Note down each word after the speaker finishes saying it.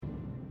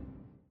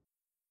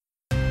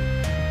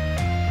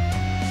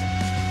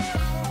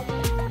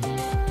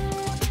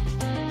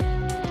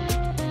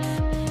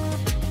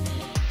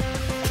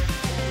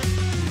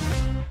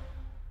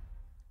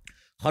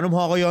خانم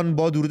ها آقایان،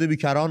 با درود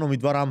بیکران،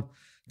 امیدوارم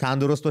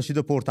تندرست باشید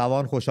و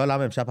پرتوان.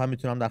 خوشحالم امشب هم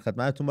میتونم در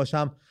خدمتتون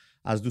باشم.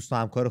 از دوست و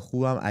همکار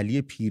خوبم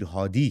علی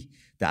پیرهادی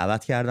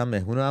دعوت کردم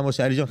مهمون من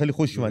باشه. علی جان خیلی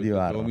خوش اومدی به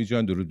برنامه. امید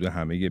جان درود به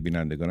همه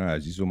بینندگان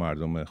عزیز و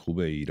مردم خوب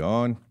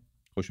ایران.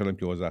 خوشحالم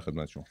که در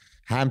خدمت شما.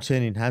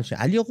 همچنین.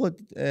 علی آقا،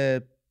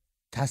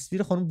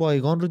 تصویر خانم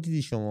بایگان رو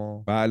دیدی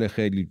شما؟ بله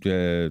خیلی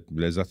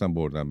لذتم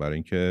بردم، برای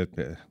اینکه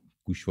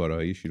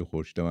گوشواره‌های شیر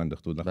خورشید من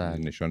انداخته بودن،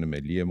 نشان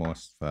ملی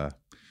ماست و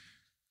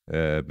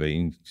به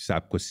این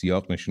سبک و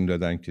سیاق نشون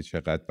دادن که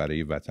چقدر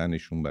برای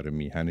وطنشون، برای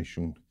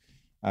میهنشون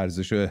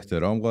ارزش و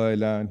احترام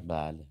قائلن.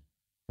 بله.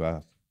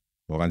 و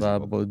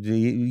واقعا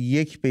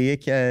یک به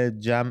یک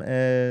جمع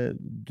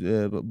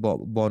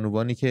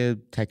بانوانی که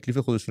تکلیف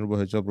خودشون رو با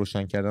حجاب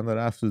روشن کردن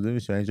داره افزوده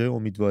میشه. این جای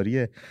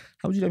امیدواریه.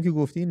 همونجوری هم که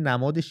گفتی این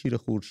نماد شیر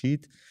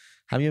خورشید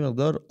هم یه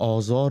مقدار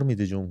آزار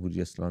میده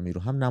جمهوری اسلامی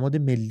رو، هم نماد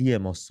ملی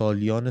ما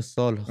سالیان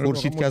سال.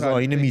 خورشید که از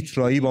آیین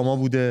میترایی با ما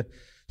بوده،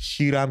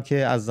 شیرم که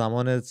از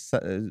زمان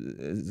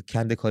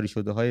کنده کاری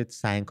شده های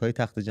سنگ های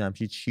تخت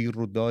جمشید شیر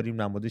رو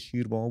داریم، نماد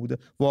شیر با ما بوده،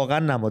 واقعا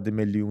نماد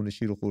ملی اون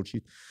شیر و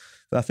خورشید.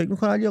 و فکر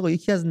میکنم علی آقا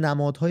یکی از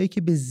نمادهایی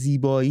که به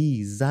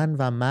زیبایی زن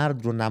و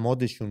مرد رو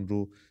نمادشون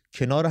رو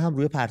کنار هم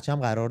روی پرچم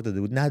قرار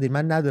داده بود.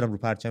 من ندارم رو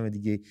پرچم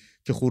دیگه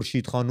که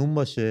خورشید خانوم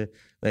باشه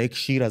و یک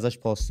شیر ازش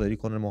پاسداری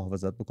کنه،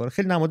 محافظت بکنه.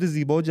 خیلی نماد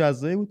زیبا و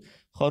جذابی بود.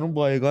 خانم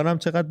بایگان هم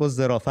چقدر با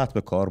ظرافت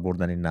به کار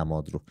بردن این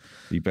نماد رو.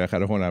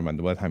 بالاخره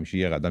هنرمنده باید همیشه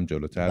یه قدم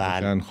جلوتر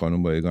باشن.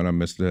 خانم بایگان هم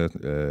مثل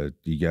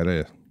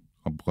دیگر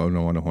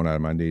خانمان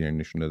هنرمنده ایرانی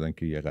نشون دادن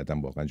که یه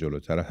قدم واقعا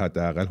جلوتر،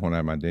 حداقل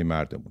هنرمنده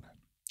مردمونن.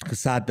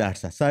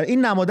 100%.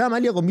 این نماد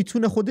عملی آقا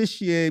میتونه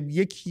خودش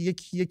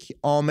یک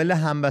عامل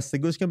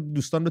همبستگی باشه که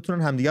دوستان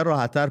بتونن همدیگر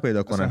راحت‌تر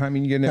پیدا کنن.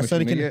 همین یه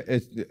نمونه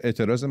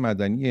اعتراض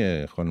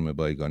مدنی خانم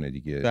بایگان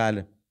دیگه.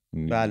 بله.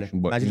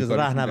 مجلس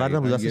راهنورد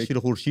هم دست شیر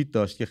خورشید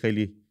داشت که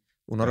خیلی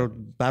اونا رو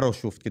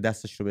براشفت که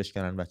دستش رو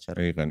بشکنن بچه‌ها.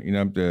 دقیقاً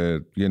اینم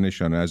یه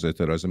نشانه از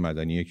اعتراض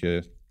مدنیه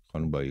که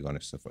خانم بایگان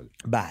استفاده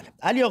کرد. بله.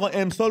 علی آقا،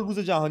 امسال روز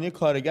جهانی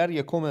کارگر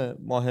 1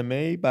 ماه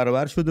می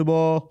برابر شده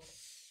با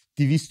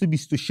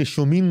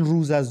 226مین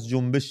روز از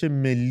جنبش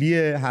ملی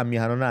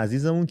هم‌میهنان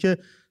عزیزمون که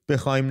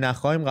بخوایم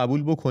نخوایم،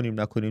 قبول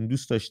بکنیم نکنیم،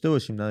 دوست داشته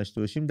باشیم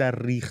نداشته باشیم، در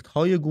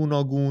ریخت‌های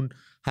گوناگون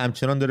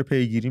همچنان داره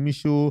پیگیری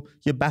میشه و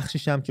یه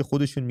بخشش هم که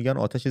خودشون میگن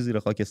آتش زیر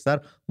خاکستر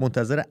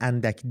منتظر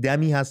اندک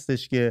دمی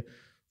هستش که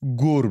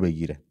گور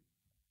بگیره.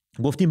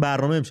 گفتیم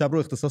برنامه امشب رو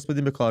اختصاص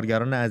بدیم به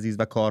کارگران عزیز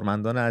و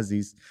کارمندان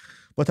عزیز،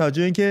 با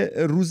توجه اینکه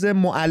روز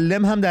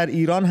معلم هم در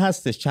ایران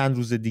هستش چند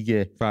روز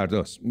دیگه.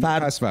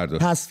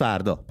 پس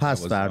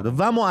فردا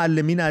و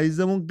معلمین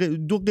عزیزمون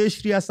 2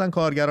 قشری هستن،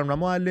 کارگران و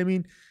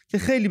معلمین، که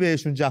خیلی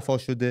بهشون جفا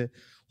شده.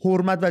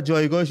 حرمت و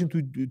جایگاهشون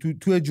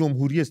تو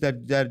جمهوری است،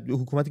 در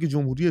حکومتی که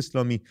جمهوری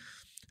اسلامی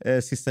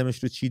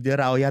سیستمش رو چیده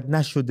رعایت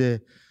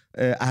نشده،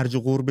 ارج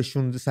و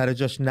قربشون سر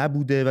جاش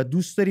نبوده و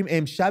دوست داریم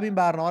امشب این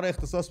برنامه رو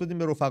اختصاص بدیم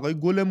به رفقای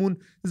گلمون.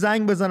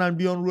 زنگ بزنن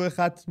بیان روی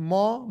خط،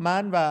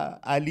 من و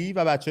علی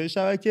و بچهای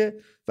شبکه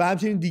و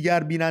همچنین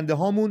دیگر بیننده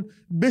هامون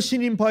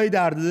بشینیم پای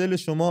درد دل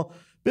شما،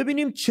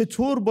 ببینیم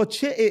چطور با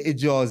چه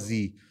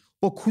اعجازی،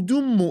 با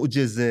کدوم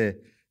معجزه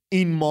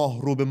این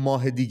ماه رو به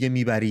ماه دیگه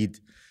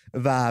میبرید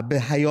و به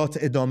حیات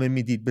ادامه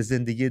میدید، به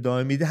زندگی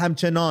ادامه میدید.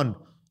 همچنان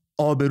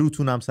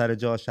آبروتون هم سر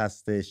جاش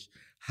هستش،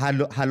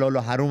 حلال و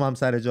حرام هم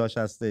سر جاش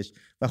هستش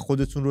و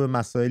خودتون رو به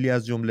مسائلی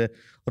از جمله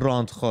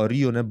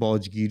راندخاری و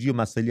باجگیری و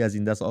مسائلی از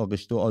این دست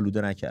آغشته و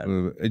آلوده نکرد.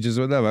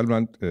 اجازه بده اول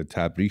من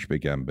تبریک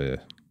بگم به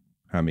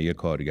همه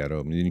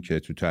کارگرها. میدونی که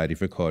تو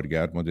تعریف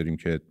کارگر ما داریم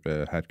که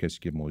هر کسی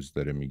که مزد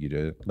داره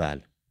میگیره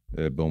بله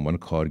به عنوان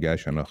کارگر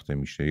شناخته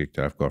میشه. یک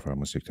طرف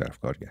کارفرماست، یک طرف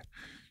کارگر،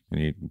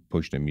 یعنی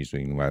پشت میز و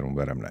این ور اون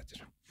ورم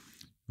نداره.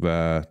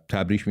 و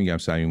تبریک میگم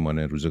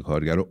صمیمانه روز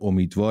کارگر رو.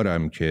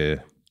 امیدوارم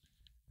که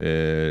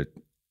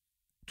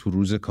تو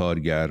روز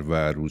کارگر و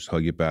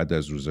روزهای بعد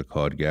از روز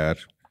کارگر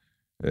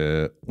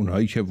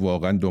اونهایی که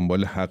واقعا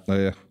دنبال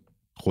حق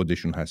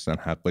خودشون هستن،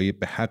 حقای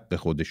به حق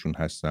خودشون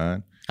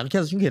هستن، حقی که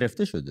ازشون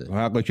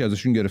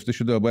گرفته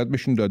شده باید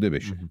بهشون داده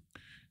بشه.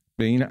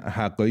 به این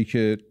حقایی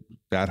که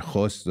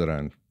درخواست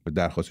دارن به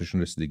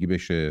درخواستشون رسیدگی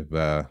بشه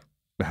و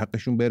به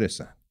حقشون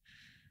برسن.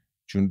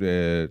 چون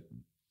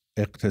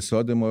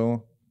اقتصاد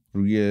ما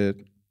روی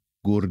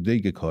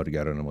گرده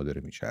کارگران ما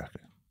داره میچرخه.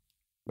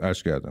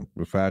 عرض کردم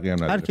فرقی هم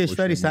نداره، هر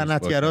کشوری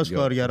صنعتگراش،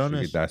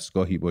 کارگرانش،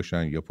 دستگاهی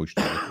باشن یا پشت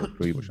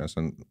خودرویی باشن،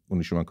 اصلا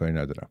اونشو من کاری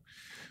ندارم،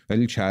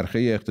 ولی چرخه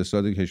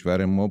اقتصاد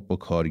کشور ما با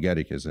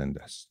کارگری که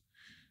زنده است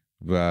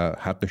و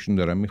حقشون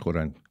دارن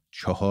میخورن.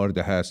 4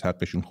 دهه از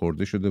حقشون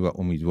خورده شده و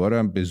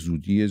امیدوارم به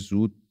زودی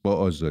زود با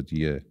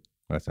آزادی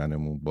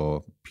وطنمون،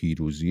 با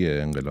پیروزی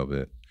انقلاب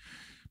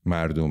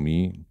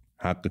مردمی،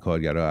 حق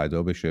کارگرها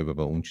ادا بشه و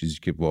با اون چیزی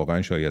که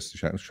واقعا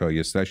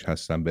شایستش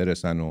هستن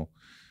برسن و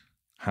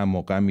هم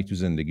موقعی تو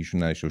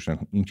زندگیشون نداشته باشن.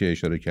 این که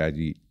اشاره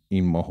کردی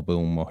این ماه به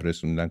اون ماه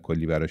رسوندن،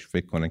 کلی براش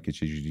فکر کنن که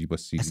چجوری با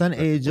سیل اصلا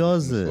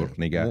اعجاز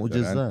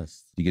معجزه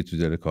است دیگه تو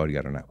دل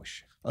کارگرا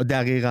نباشه.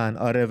 دقیقاً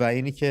آره. و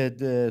اینی که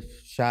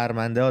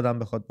شرمنده آدم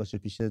بخواد باشه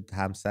پیش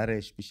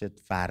همسرش، پیش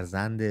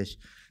فرزندش،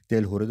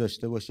 دلهوره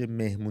داشته باشه،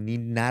 مهمونی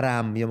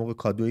نرم، یه موقع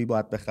کادویی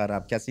باید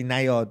بخرم، کسی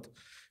نیاد.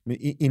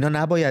 اینا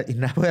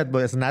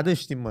نباید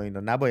نداشتیم ما، اینا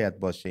نباید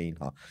باشه.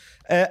 اینها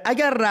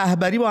اگر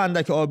رهبری با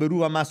اندک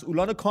آبرو و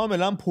مسئولان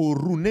کاملا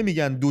پررو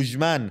نمیگن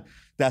دشمن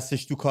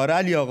دستش تو کاره،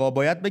 علی آقا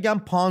باید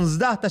بگم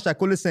 15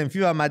 تشکل صنفی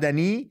و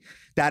مدنی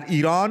در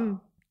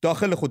ایران،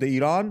 داخل خود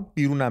ایران،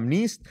 بیرونم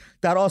نیست،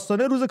 در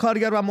آستانه روز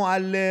کارگر و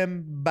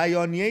معلم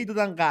بیانیه‌ای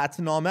دادن،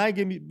 قطعنامه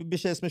اگه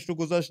بشه اسمش رو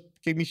گذاشت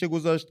که میشه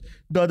گذاشت،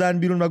 دادن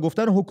بیرون و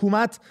گفتن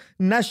حکومت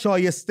نه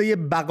شایسته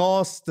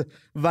بقاست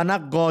و نه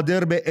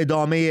قادر به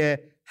ادامه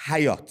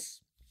حیات.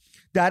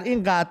 در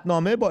این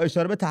قطعنامه با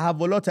اشاره به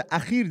تحولات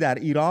اخیر در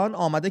ایران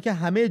آمده که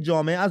همه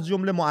جامعه از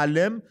جمله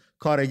معلم،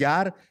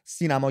 کارگر،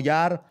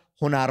 سینماگر،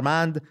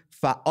 هنرمند،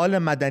 فعال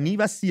مدنی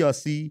و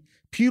سیاسی،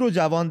 پیر و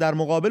جوان در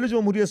مقابل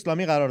جمهوری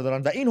اسلامی قرار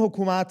دارند و این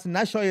حکومت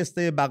نه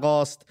شایسته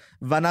بقاست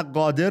و نه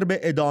قادر به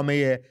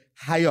ادامه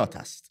حیات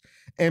است.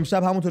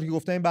 امشب همونطور که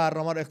گفتم این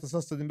برنامه رو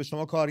اختصاص دادیم به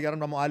شما کارگران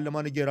و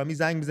معلمان گرامی.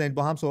 زنگ بزنید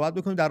با هم صحبت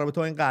بکنیم در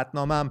رابطه با این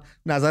قطعنامه، هم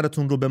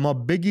نظرتون رو به ما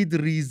بگید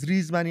ریز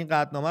ریز. من این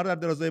قطعنامه رو در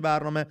درازای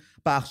برنامه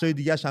بخشای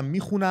دیگه‌ش هم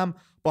میخونم،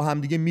 با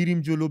هم دیگه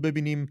میریم جلو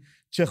ببینیم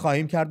چه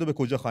خواهیم کرد و به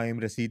کجا خواهیم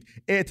رسید.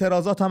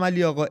 اعتراضات هم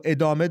علی آقا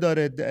ادامه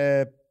داره،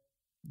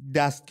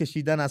 دست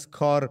کشیدن از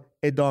کار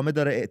ادامه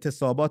داره،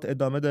 اعتصابات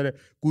ادامه داره.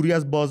 گروهی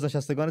از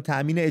بازنشستگان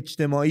تأمین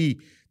اجتماعی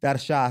در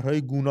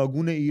شهرهای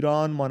گوناگون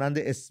ایران مانند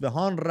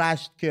اصفهان،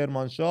 رشت،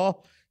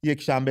 کرمانشاه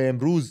یک شنبه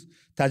امروز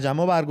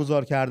تجمع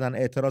برگزار کردن.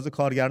 اعتراض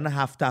کارگران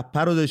هفت تپه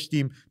رو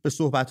داشتیم، به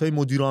صحبت‌های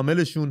مدیر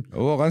عاملشون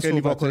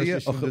خیلی واکنش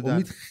نشون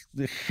دادن.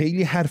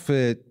 خیلی حرف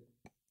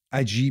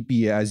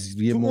عجیبیه از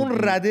تو اون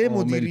رده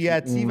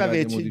مدیریتی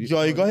و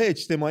جایگاه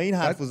اجتماعی این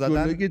حرفو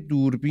زدن. جلوی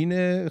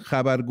دوربین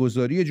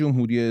خبرگزاری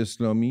جمهوری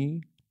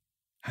اسلامی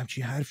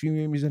همچین حرفی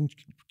میزنن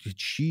که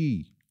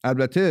چی؟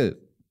 البته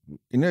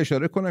اینا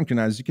اشاره کنم که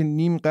نزدیک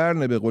نیم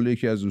قرن به قول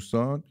یکی از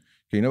دوستان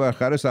که اینا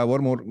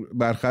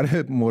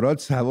برخر مراد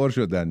سوار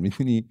شدن،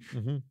 میدونی؟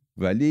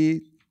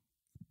 ولی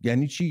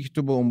یعنی چی که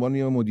تو به عنوان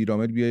یه مدیر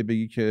عامل بیای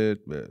بگی که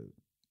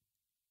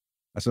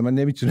اصلا من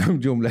نمیتونم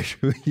جمله‌شو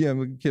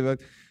بگم که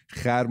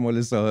خر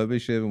مال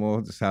صاحبشه،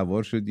 ما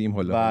سوار شدیم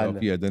حالا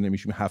پیاده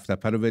نمیشیم، هفت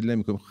تپه رو ول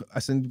نمیکنیم.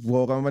 اصلا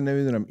واقعا من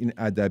نمیدونم این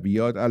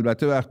ادبیات.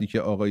 البته وقتی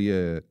که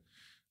آقای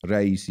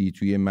رئیسی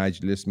توی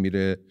مجلس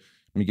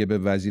میگه به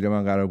وزیر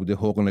من قرار بوده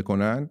حقنه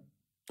کنن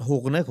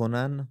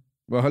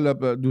و حالا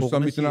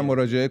دوستان میتونن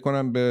مراجعه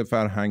کنن به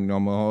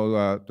فرهنگنامه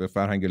ها و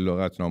فرهنگ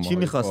لغتنامه ها. چی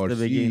میخواسته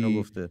بگه اینو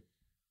گفته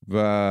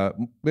و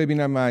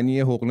ببینم معنی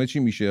حقنه چی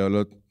میشه.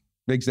 حالا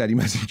بگذریم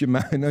از اینکه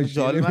معناش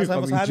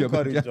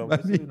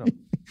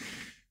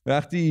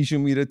وقتی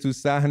ایشون میره تو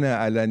صحنه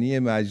علنی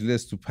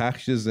مجلس تو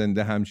پخش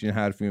زنده همچین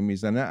حرفی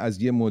میزنه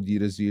از یه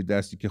مدیر زیر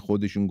دستی که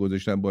خودشون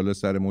گذاشتن بالا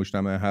سر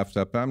مجتمع هفت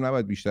تپه، هم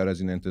نباید بیشتر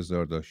از این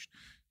انتظار داشت.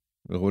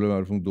 به قول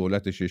معروف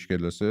دولت 6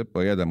 کلاسه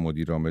باید هم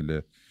مدیر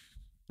عامل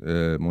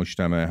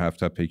مجتمع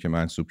هفت تپه که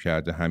منصوب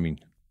کرده همین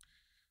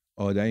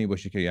آدمی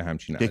باشه که یه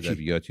همچین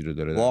ادبیاتی رو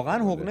داره.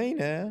 واقعا حقنه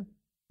اینه؟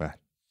 بله.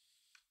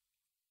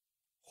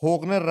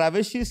 حقنه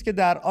روشی است که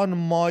در آن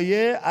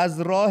مایع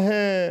از راه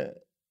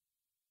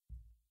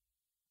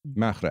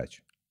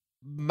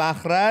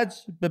مخرج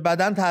به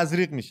بدن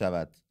تزریق می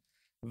شود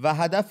و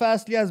هدف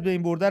اصلی از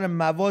بین بردن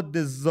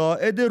مواد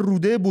زائد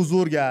روده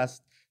بزرگ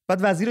است. بعد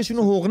وزیرشون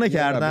رو حقنه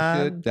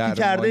کردن. کی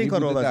کرده این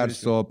کار رو؟ در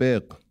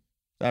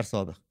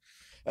سابق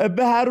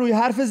به هر روی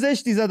حرف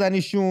زشتی زدن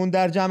ایشون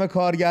در جمع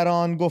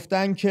کارگران.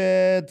 گفتن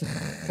که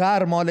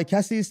خر مال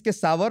کسی است که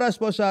سوارش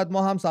باشد،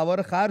 ما هم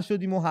سوار خر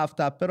شدیم و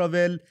هفت تپه را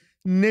ول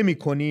نمی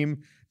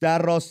کنیم.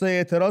 در راستای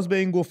اعتراض به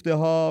این گفته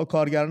ها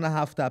کارگران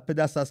هفت تپه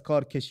دست از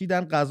کار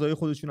کشیدن، غذای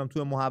خودشون هم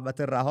توی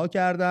محوطه رها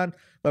کردن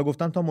و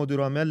گفتن تا مدیر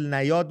عامل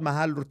نیاد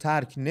محل رو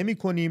ترک نمی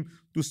کنیم.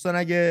 دوستان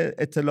اگه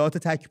اطلاعات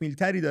تکمیل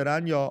تری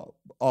دارن یا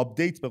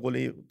آپدیت به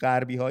قول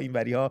غربی ها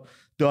اینوری ها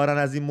دارن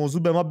از این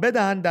موضوع به ما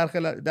بدن.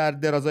 در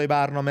درازای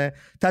برنامه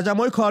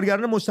تجمع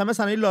کارگران مجتمع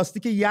صنایع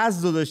لاستیک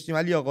یزد رو داشتیم،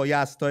 ولی آقا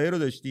یزدتایه رو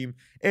داشتیم،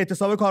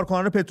 اعتصاب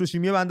کارکنان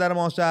پتروشیمی بندر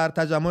ماهشهر،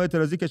 تجمع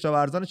اعتراضی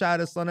کشاورزان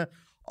شهرستان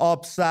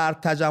آبسر،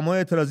 تجمع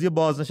اعتراضی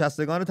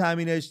بازنشستگان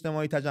تامین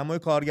اجتماعی، تجمع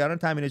کارگران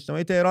تامین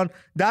اجتماعی تهران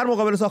در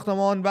مقابل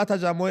ساختمان و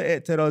تجمع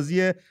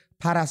اعتراضی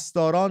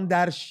پرستاران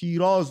در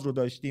شیراز رو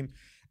داشتیم.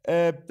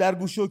 در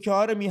گوشه و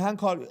کنار میهن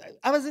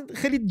اما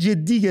خیلی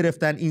جدی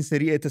گرفتن این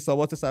سری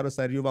اعتصابات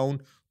سراسری و اون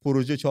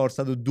پروژه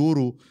 402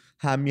 رو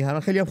هم میهن.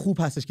 خیلی هم خوب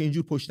هستش که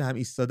اینجور پشت هم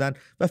ایستادن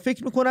و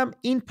فکر میکنم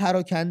این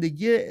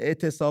پراکندگی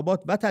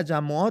اعتصابات و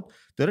تجمعات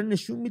داره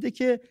نشون میده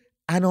که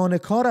عنان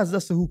کار از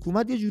دست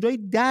حکومت یه جورایی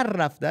در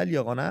رفته علی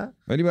آقا، نه؟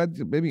 ولی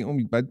ببین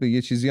امید، باید به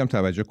یه چیزی هم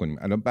توجه کنیم.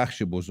 الان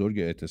بخش بزرگ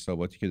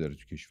اعتصاباتی که داره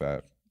تو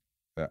کشور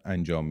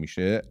انجام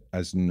میشه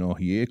از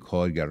ناحیه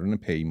کارگران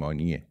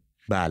پیمانیه.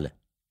 بله.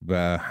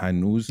 و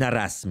هنوز نه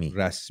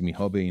رسمی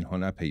ها به اینها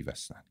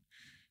نپیوستن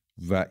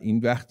و این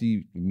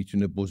وقتی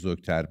میتونه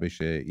بزرگتر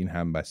بشه این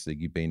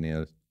همبستگی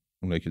بین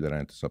اونایی که دارن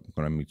انتصاب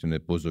میکنن میتونه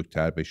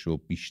بزرگتر بشه و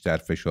بیشتر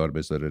فشار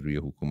بذاره روی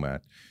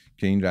حکومت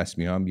که این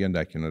رسمی ها هم بیان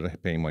در کنار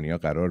پیمانی ها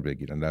قرار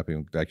بگیرن،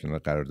 در کنار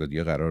قراردادی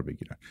ها قرار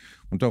بگیرن.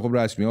 منتها خب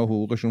رسمی ها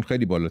حقوقشون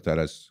خیلی بالاتر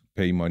از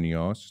پیمانی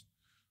هاست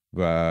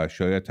و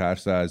شاید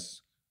ترس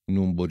از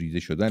نون بریده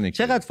شدنه.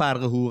 چقدر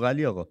فرق حقوق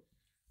علی آقا؟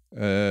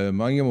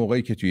 من یه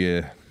موقعی که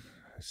توی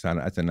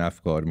صنعت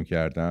نفت کار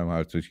میکردم،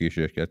 هر توی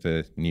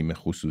شرکت نیمه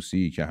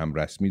خصوصی که هم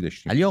رسمی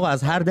داشتیم. علی آقا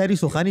از هر دری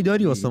سخنی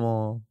داری واسه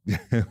ما.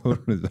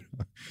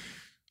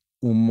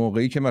 اون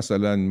موقعی که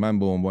مثلا من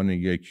به عنوان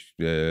یک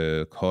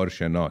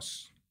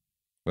کارشناس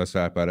و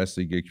سرپرست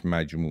یک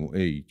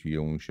مجموعه ای توی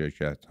اون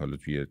شرکت، حالا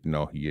توی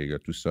ناحیه یا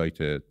تو سایت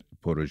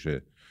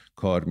پروژه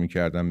کار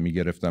میکردم،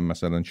 میگرفتم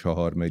مثلا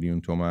 4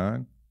 میلیون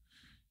تومان،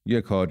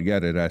 یه کارگر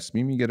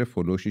رسمی میگرفت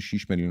فلوش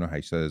 6 میلیون و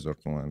 800 هزار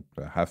تومان،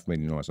 7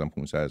 میلیون و مثلا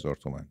 500 هزار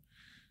تومان.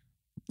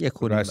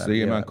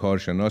 رسته من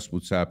کارشناس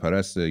بود،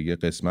 سرپرست یه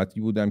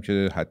قسمتی بودم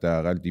که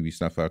حداقل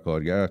 200 نفر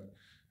کارگر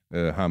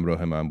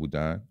همراه من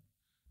بودن،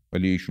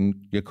 ولی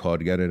ایشون یه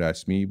کارگر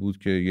رسمی بود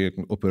که یه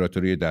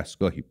اپراتوری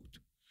دستگاهی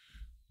بود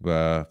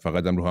و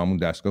فقط هم رو همون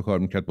دستگاه کار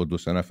میکرد با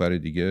 2-3 نفر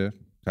دیگه،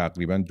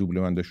 تقریبا دوبل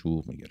من داشت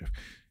حقوق میگرفت.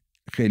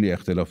 خیلی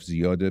اختلاف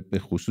زیاده، به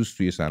خصوص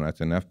توی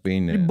صنعت نفت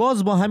بین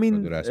باز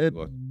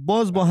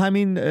با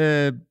همین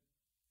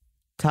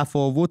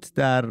تفاوت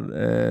در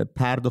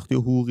پرداخت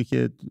حقوقی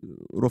که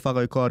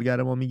رفقای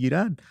کارگر ما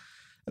میگیرن،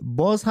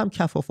 باز هم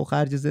کفاف و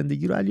خرج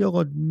زندگی رو علی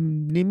آقا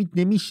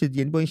نمیشه.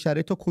 یعنی با این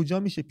شرایط تا کجا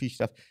میشه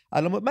پیش رفت؟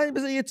 الان من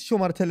بذار یه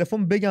شماره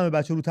تلفن بگم به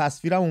بچه‌ها، رو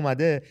تصویرم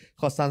اومده،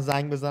 خواستن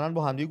زنگ بزنن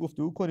با هم دیگه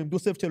گفتگو کنیم.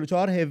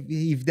 2044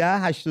 17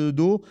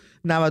 82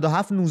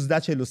 97 19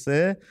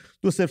 43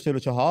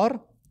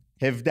 2044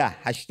 17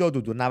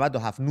 82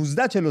 97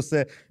 19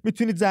 43.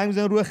 میتونید زنگ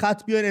بزنید، روی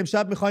خط بیاین.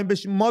 امشب می‌خوایم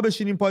ما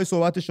بشینیم پای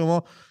صحبت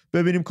شما،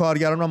 ببینیم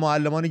کارگران و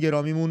معلمان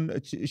گرامیمون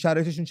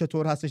شرایطشون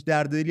چطور هستش،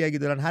 درددلی اگه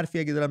دارن، حرفی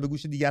اگه دارن به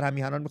گوش دیگر هم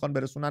میهنان میخوان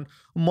برسونن،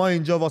 ما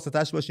اینجا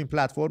واسطش باشیم،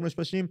 پلتفرمش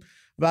باشیم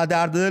و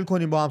درددل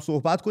کنیم، با هم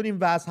صحبت کنیم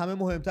و از همه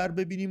مهمتر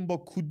ببینیم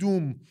با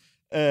کدوم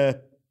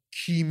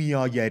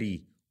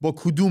کیمیاگری، با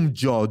کدوم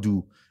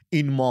جادو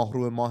این ماه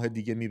رو ماه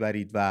دیگه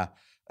میبرید و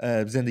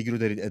زندگی رو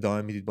دارید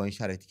ادامه میدید با این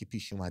شرایطی که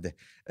پیش اومده.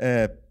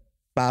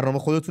 برنامه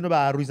خودتونه،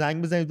 بر روی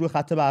زنگ بزنید، روی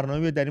خط برنامه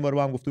بیاید، در این باره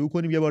با هم گفتگو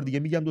کنیم. یه بار دیگه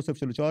میگم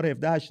 2044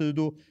 17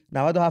 82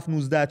 97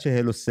 19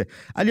 43.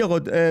 علی آقا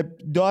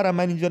دارم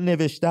من اینجا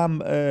نوشتم،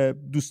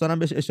 دوستانم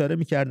بهش اشاره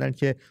میکردن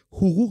که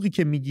حقوقی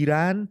که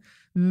میگیرن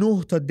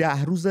 9 تا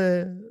 10 روز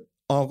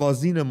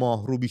آغازین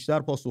ماه رو بیشتر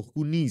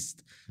پاسخگو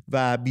نیست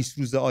و 20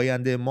 روز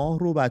آینده ماه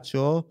رو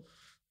بچه‌ها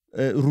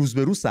روز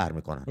به روز سر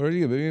میکنن. آره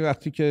دیگه، ببین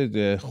وقتی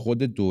که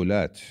خود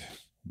دولت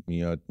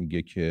میاد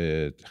میگه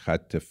که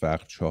خط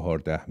فقر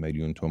 14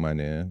 میلیون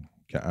تومنه،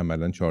 که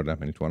عملاً 14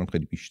 میلیون تومان هم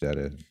خیلی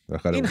بیشتره.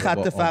 این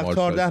خط فقر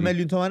 14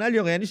 میلیون تومان علی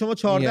آقا، یعنی شما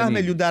 14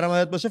 میلیون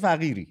درآمدت باشه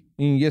فقیری.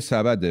 این یه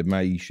سبد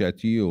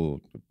معیشتی و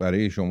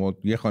برای شما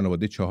یه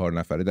خانواده 4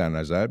 نفره در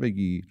نظر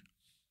بگیر.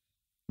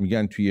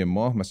 میگن توی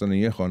ماه مثلا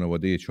یه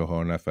خانواده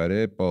 4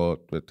 نفره با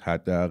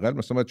حداقل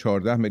مثلا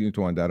 14 میلیون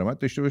تومان درآمد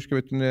داشته باشه که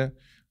بتونه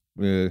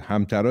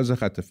همتراز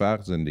خط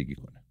فقر زندگی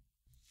کنه.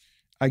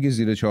 اگه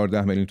زیر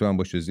 14 میلیون تومان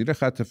باشه زیر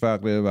خط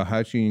فقره و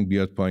هرچی این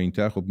بیاد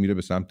پایین‌تر خب میره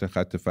به سمت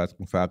خط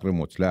فقر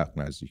مطلق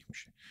نزدیک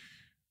میشه.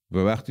 و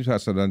وقتی تو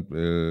مثلا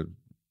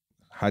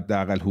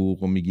حداقل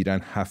حقوق میگیرن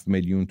 7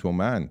 میلیون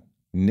تومان،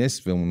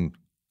 نصف اون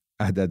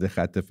عدد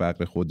خط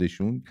فقر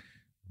خودشون،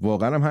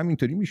 واقعا هم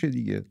همینطوری میشه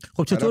دیگه.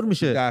 خب چطور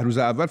میشه؟ 10 روز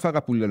اول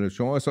فقط پول داره.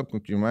 شما حساب کن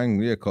که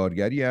من یه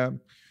کارگری ام،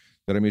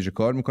 دارم یه جا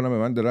کار میکنم، به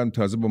من دارن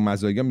تازه با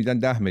مزایا میدن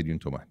 10 میلیون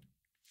تومان.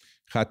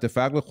 خط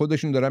فقر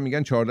خودشون دارن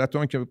میگن 14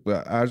 تومان، که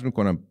عرض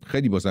میکنم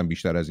خیلی بازم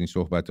بیشتر از این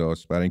صحبت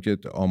هاست، برای اینکه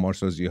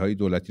آمارسازی های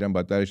دولتی هم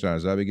باید درش در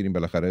نظر بگیریم.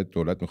 بالاخره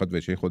دولت میخواد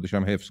وجهه خودش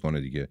هم حفظ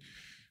کنه دیگه.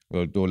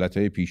 دولت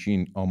های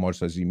پیشین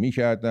آمارسازی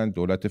میکردن،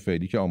 دولت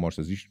فعلی که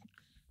آمارسازیش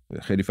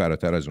خیلی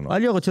فراتر از اونها.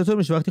 علی آقا چطور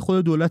میشه وقتی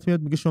خود دولت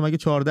میاد میگه شما اگه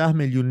 14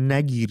 میلیون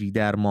نگیری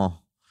در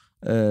ماه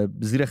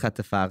زیر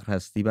خط فقر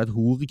هستی، بعد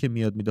حقوقی که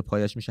میاد میده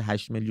پایش میشه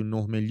 8 میلیون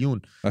 9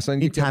 میلیون؟ مثلا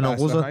این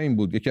تناقض همین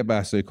بود. یکی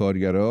بحثای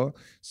کارگرا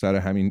سر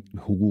همین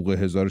حقوق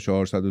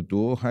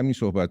 1402 همین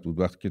صحبت بود.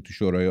 وقتی که تو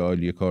شورای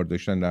عالی کار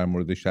داشتن در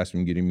موردش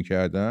تصمیم گیری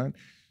میکردن،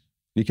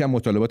 یکی از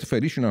مطالبات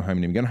فعلیشون هم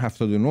همینه، میگن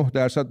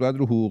 79% باید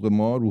رو حقوق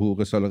ما، رو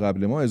حقوق سال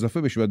قبل ما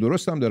اضافه بشه و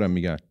درست هم دارن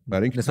میگن،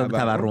 برای اینکه نسبت به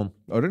تورم.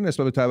 آره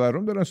نسبت به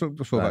تورم دارن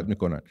صحبت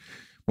میکنن.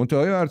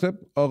 منتهای مرتب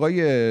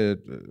آقای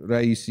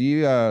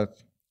رئیسی و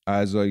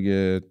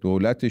اعضای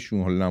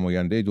دولتشون، حالا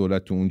نماینده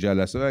دولت تو اون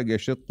جلسه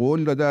برگشته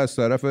قول داده از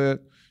طرف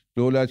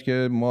دولت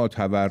که ما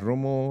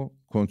تورم رو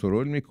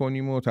کنترل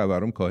میکنیم و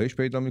تورم کاهش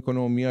پیدا میکنه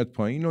و میاد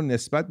پایین، و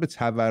نسبت به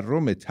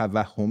تورم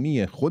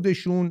توهمی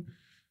خودشون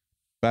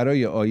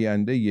برای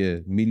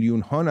آینده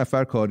میلیون ها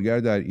نفر کارگر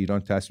در ایران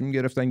تصمیم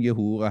گرفتن یه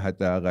حقوق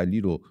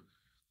حداقلی رو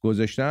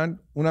گذاشتن،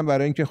 اونم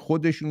برای اینکه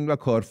خودشون و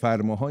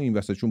کارفرماها این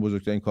وسط، چون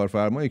بزرگترین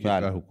کارفرمایی که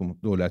در حکومت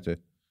دولته،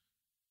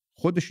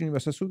 خودشون این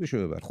وسط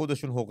سودشو ببرن.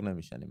 خودشون حقوق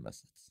نمیشن این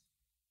وسط.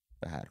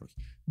 به هر روی.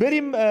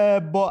 بریم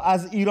با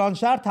از ایران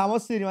شهر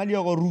تماس داریم. علی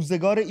آقا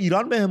روزگار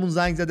ایران بهمون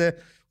زنگ زده.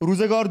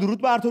 روزگار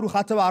درود بر تو، رو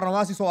خط برنامه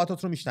هستی،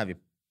 صحبتات رو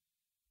میشنویم.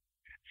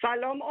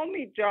 سلام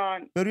امید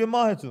جان. به روی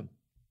ماهتون.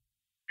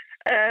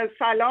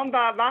 سلام و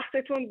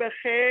وقتتون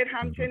بخیر.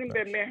 همچنین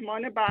به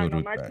مهمان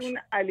برنامه‌تون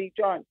علی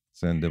جان.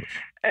 زنده باش.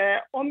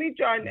 امید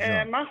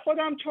جان، من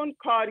خودم چون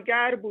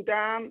کارگر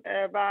بودم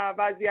و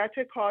وضعیت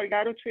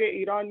کارگر رو توی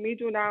ایران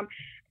میدونم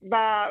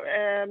و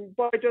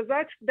با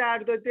اجازت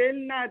درد و دل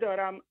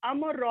ندارم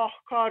اما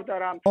راهکار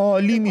دارم.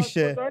 عالی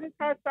میشه. سپاسگزارت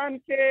هستم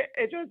که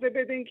اجازه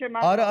بدین که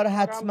من آره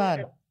حتما.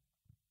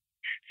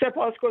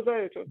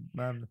 سپاسگزارتون.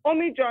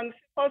 امید جان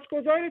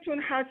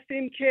سپاسگزارتون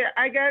هستیم که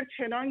اگر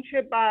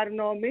چنانچه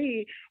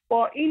برنامه‌ای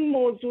با این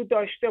موضوع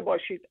داشته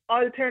باشید،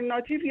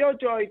 آلترناتیو یا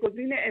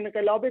جایگزین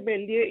انقلاب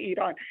ملی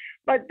ایران،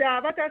 و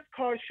دعوت از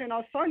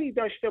کارشناسانی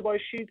داشته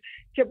باشید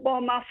که با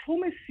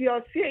مفهوم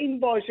سیاسی این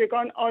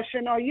واژگان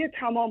آشنایی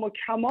تمام و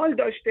کمال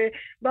داشته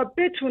و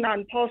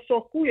بتونن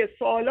پاسخگوی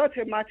سوالات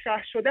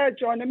مطرح شده از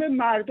جانب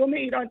مردم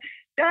ایران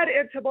در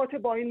ارتباط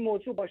با این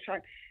موضوع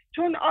باشند.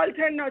 چون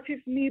آلترناتیو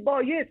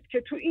میبایست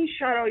که تو این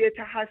شرایط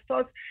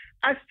حساس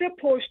از سه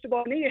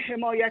پشتوانه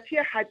حمایتی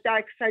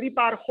حداکثری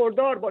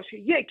برخوردار باشه.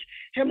 یک،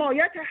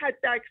 حمایت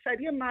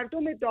حداکثری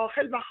مردم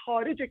داخل و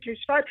خارج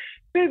کشور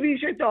به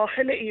ویژه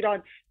داخل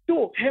ایران.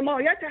 دو،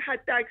 حمایت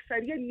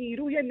حداکثری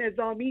نیروی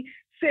نظامی.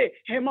 سه،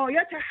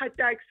 حمایت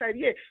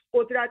حداکثری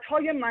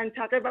قدرت‌های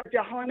منطقه و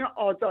جهان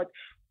آزاد.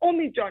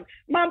 امید جان،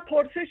 من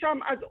پرسشم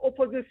از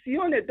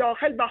اپوزیسیون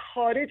داخل و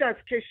خارج از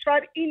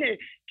کشور اینه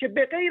که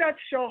به غیر از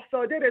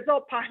شاهزاده رضا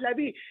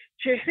پهلوی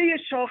چهره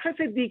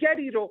شاخص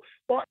دیگری رو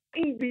با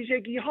این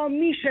ویژگی ها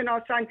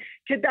میشناسن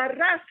که در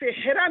رأس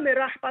هرم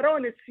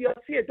رهبران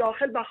سیاسی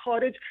داخل و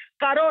خارج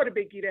قرار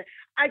بگیره؟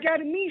 اگر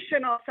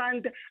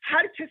میشناسند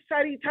هر چه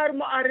سریعتر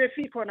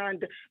معرفی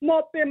کنند.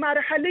 ما به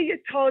مرحله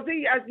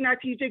تازه‌ای از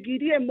نتیجه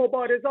گیری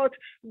مبارزات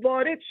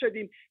وارد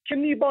شدیم که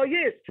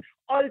میبایست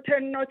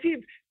آلترناتیو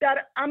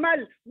در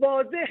عمل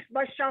واضح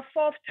و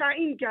شفاف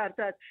تعیین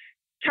گردد.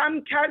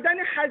 کم کردن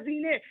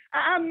هزینه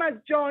اعم از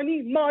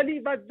جانی، مالی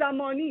و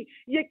زمانی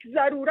یک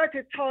ضرورت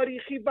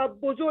تاریخی و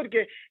بزرگ.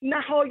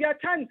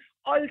 نهایتاً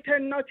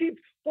آلترناتیو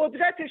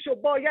قدرتشو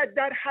باید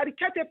در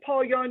حرکت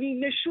پایانی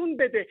نشون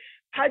بده.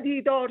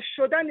 پدیدار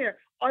شدن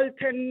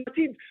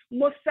آلترناتیو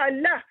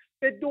مسلح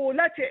به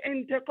دولت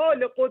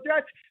انتقال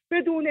قدرت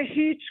بدون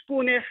هیچ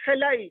گونه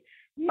خلایی.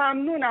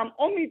 ممنونم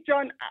امید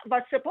جان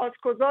و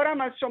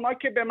سپاسگزارم از شما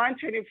که به من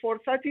چنین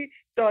فرصتی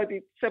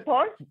دادید.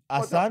 سپاس.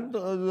 اصلا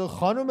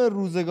خانم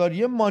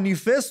روزگاری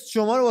مانیفست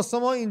شما رو واسه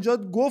ما اینجا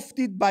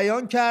گفتید،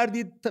 بیان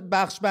کردید،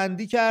 بخش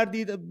بندی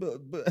کردید،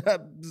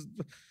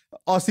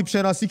 آسیب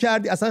شناسی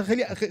کردید. اصلا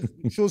خیلی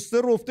شسته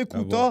رفته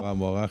کوتاه.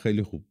 واقعا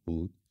خیلی خوب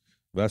بود.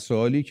 و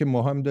سوالی که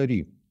ما هم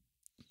داریم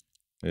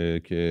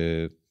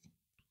که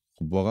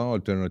خب واقعا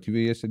آلترناتیو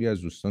یه سری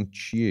از دوستان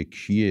چیه،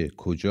 کیه،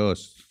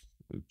 کجاست،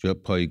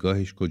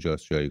 پایگاهش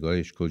کجاست،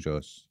 جایگاهش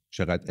کجاست،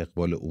 چقدر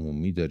اقبال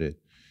عمومی داره؟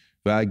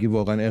 و اگه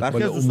واقعا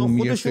اقبال عمومی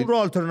خودشون رو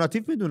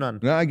آلترناتیو میدونن،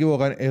 نه اگه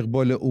واقعا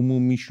اقبال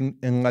عمومیشون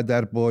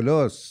انقدر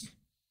بالاست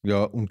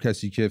یا اون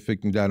کسی که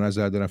در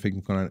نظر دارن فکر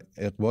میکنن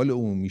اقبال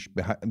عمومیش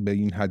به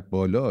این حد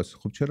بالاست،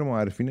 خب چرا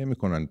معرفی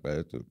نمیکنن؟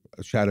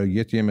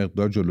 شرایط یه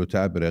مقدار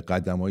جلوتر بره،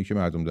 قدمایی که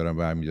مردم دارن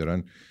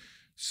برمی‌دارن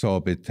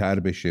ثابت تر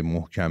بشه،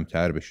 محکم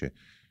تر بشه.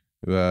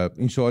 و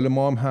این سوال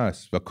ما هم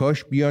هست و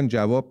کاش بیان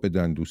جواب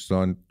بدن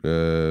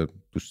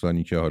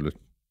دوستانی که حالا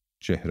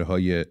چهره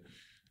های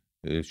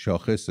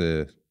شاخص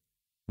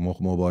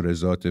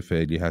مبارزات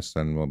فعلی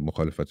هستن،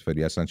 مخالفت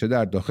فعلی هستن، چه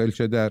در داخل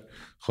چه در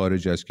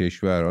خارج از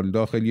کشور. حالا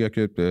داخلی ها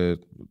که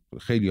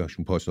خیلی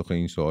هاشون پاسخ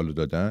این سوال رو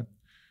دادن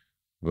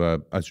و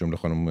از جمله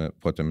خانم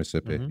فاطمه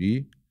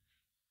سپهری.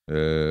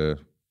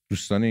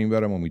 دوستان این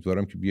برم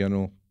امیدوارم که بیان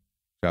و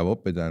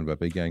جواب بدن و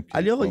بگن که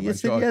علی آقا یه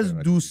سری از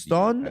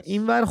دوستان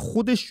اینور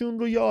خودشون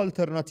رو یه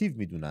آلترناتیو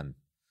میدونن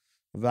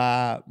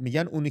و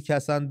میگن اونی که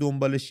اصلا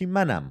دنبالشی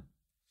منم.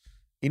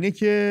 اینه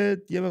که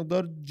یه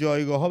مقدار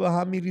جایگاه ها به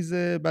هم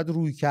میریزه، بعد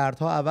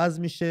رویکردها عوض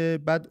میشه،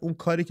 بعد اون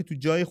کاری که تو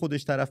جای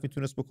خودش طرف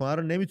میتونست بکنه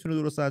رو نمیتونه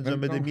درست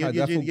انجام بده، میاد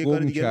یه جای کار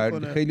دیگه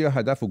میکنه. خیلی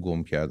هدفو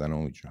گم کردن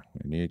امید جان.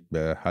 یعنی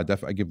به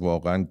هدف اگه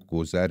واقعا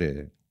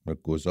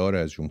گذار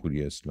از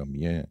جمهوری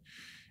اسلامیه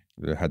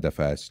هدف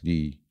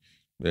اصلی،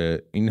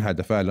 این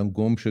هدف الان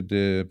گم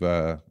شده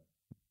و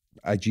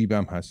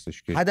عجیبم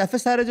هستش که هدف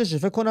سر جاشه.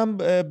 فکر کنم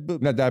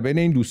نه در بین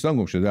این دوستان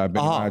گم شده، در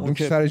بین مردم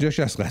که سر جاش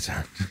هست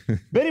قطعا.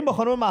 بریم با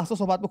خانم مهسا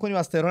صحبت بکنیم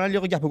از تهران. علی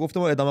آقا گپ گفت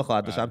ما ادامه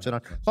خواهد داشت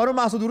همچنان. خانم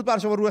مهسا درود بر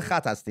شما، روی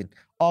خط هستین.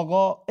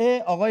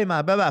 آقای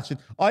ببخشید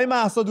آقای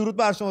مهسا درود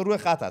بر شما، روی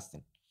خط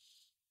هستین.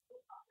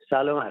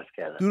 سلام عرض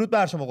کردم. درود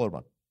بر شما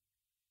قربان.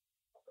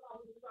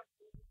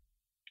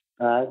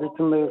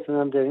 عزیزتون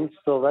برسونم دارین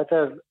صحبت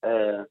از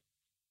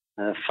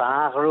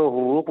فقر و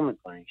حقوق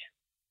میکنید.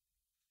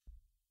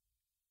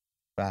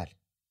 بله.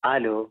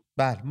 الو.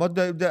 بله ما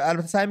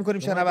البته سعی میکنیم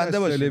شنونده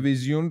باشیم.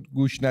 تلویزیون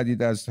گوش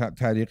ندید، از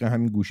طریق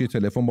همین گوشی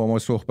تلفن با ما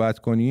صحبت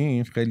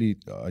کنیم، خیلی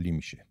عالی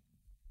میشه.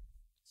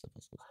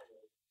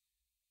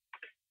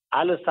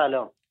 الو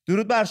سلام.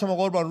 درود بر شما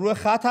قربان. روی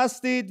خط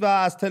هستید و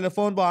از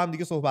تلفن با هم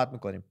دیگه صحبت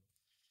میکنیم.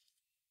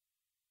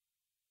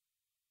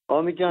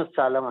 امید جان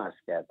سلام عرض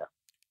کردم.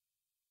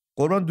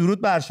 قربان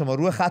درود بر شما.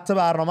 روی خط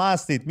برنامه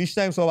هستید،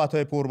 میشنویم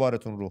صحبت‌های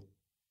پربارتون رو.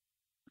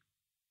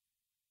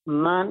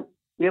 من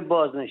یه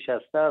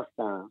بازنشسته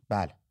هستم.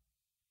 بله.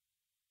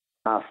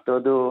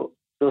 72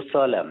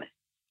 سالمه.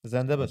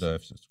 زنده باشه.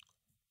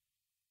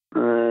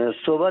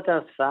 صحبت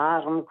از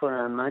فرق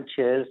میکنن. من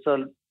 40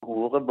 سال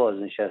حقوق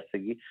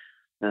بازنشستگی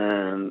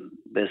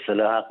به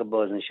اصطلاح حق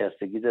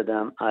بازنشستگی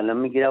دادم، الان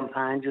میگیرم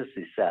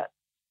 5300.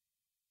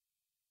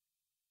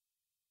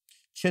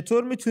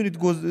 چطور میتونید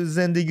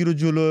زندگی رو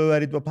جلو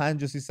ببرید با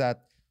 5300؟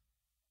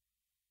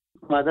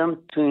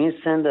 اومدم تو این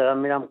سن دارم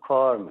میرم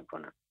کار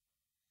میکنم.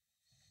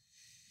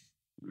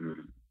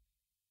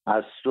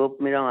 از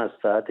صبح میرم، از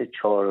ساعت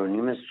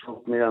 4:30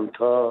 صبح میرم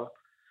تا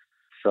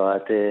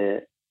ساعت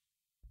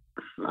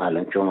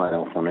الان که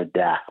اومدم خونه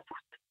 10 بود.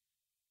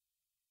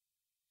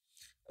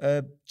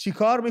 چی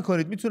کار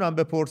میکنید؟ میتونم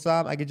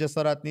بپرسم اگه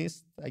جسارت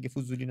نیست، اگه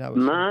فضولی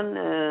نباشه؟ من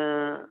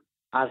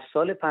از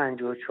سال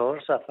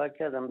 54 سفر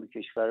کردم به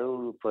کشور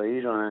اروپایی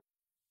ایران.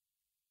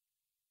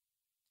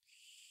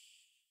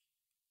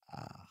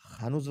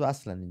 هنوز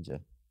وصلن اینجا.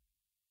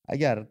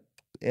 اگر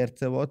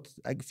ارتباط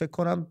اگه فکر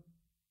کنم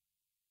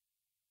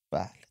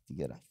بله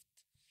دیگه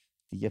رفت،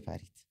 دیگه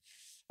پرید.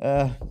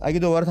 اگه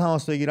دوباره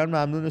تماس بگیرن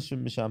ممنونشون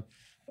میشم.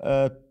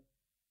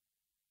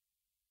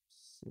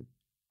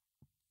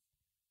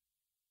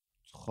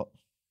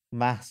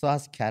 مهسا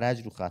از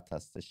کرج رو خط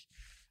هستش.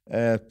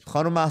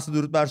 خانم مهسا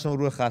درود بر شما،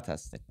 روی خط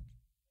هستین.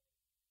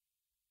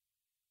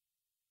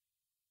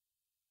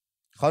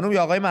 خانم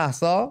یا آقای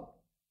مهسا؟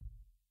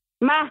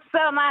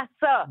 مهسا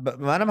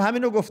منم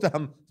همینو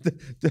گفتم.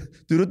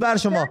 درود بر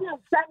شما.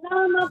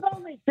 سلام آقا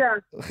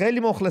میشم. خیلی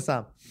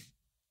مخلصم.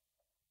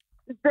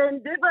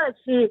 زنده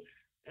باشی.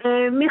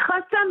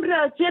 میخواستم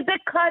راجع به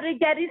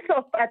کارگری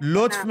صحبت کنم.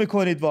 لطف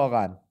میکنید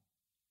واقعا.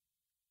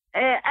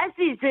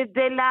 عزیز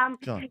دلم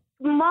جان.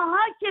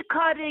 ماها که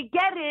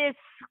کارگر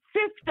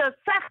سفت و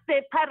سخت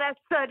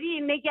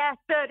پرستاری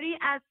نگهداری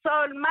از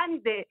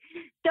سالمند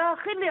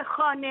داخل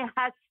خانه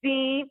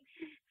هستیم،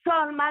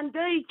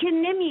 سالمندایی که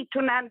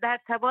نمیتونن در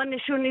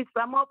توانشون نیست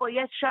و ما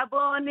باید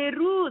شبانه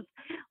روز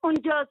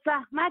اونجا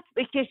زحمت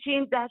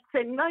بکشیم، در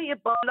سنای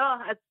بالا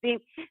هستیم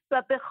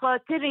و به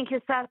خاطر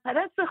اینکه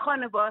سرپرست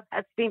خانوار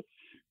هستیم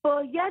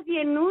باید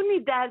یه نونی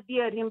در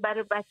بیاریم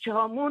برای بچه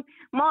هامون.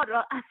 ما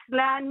را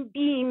اصلا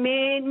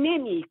بیمه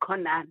نمی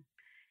کنن.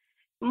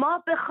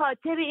 ما به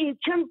خاطر این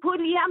چون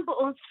پولی هم به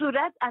اون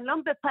صورت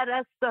الان به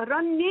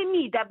پرستاران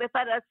نمیده، به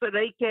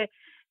پرستارایی که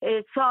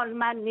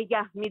سالمند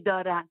نگه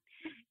میدارن،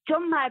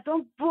 چون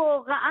مردم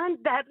واقعا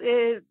در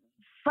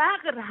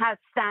فقر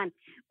هستن.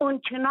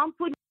 اون چنان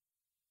پول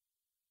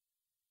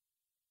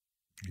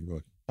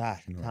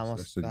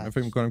من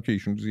فکر میکنم که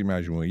ایشون زیر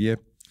مجموعه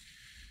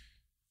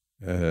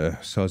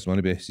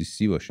سازمان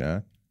بهزیستی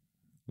باشن،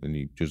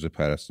 یعنی جزء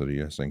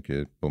پرستاری هستن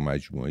که با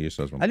مجموعه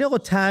سازمان. علی آقا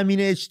تامین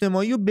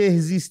اجتماعی و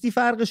بهزیستی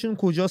فرقشون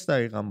کجاست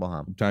دقیقاً با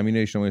هم؟ تامین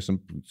اجتماعی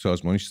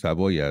سازمانش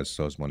سوایی از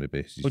سازمان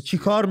بهزیستی. چی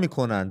کار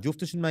میکنن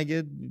جفتشون؟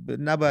 مگه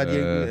نباید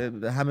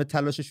همه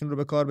تلاششون رو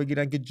به کار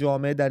بگیرن که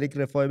جامعه در یک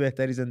رفاه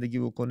بهتری زندگی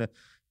بکنه؟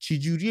 چی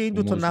جوریه این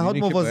دو تا نهاد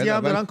موازی هم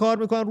دارن کار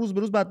میکنن، روز به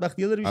روز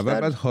بدبختی‌ها داره بیشتر؟ اول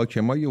بعد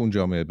حاکمای اون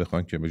جامعه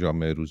بخوان که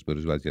جامعه روز به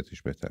روز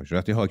وضعیتش بهتر بشه.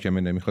 وقتی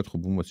حاکمه نمیخواد خب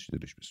اون واسه چی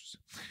دلش بسوزه؟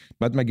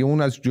 بعد مگه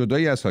اون از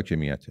جدایی از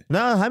حاکمیته؟ نه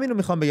همینو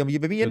میخوام بگم.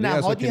 ببین یه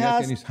نهادی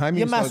هست،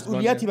 یه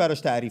مسئولیتی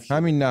براش تعریف شده.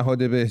 همین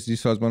نهاد بهزیستی،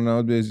 سازمان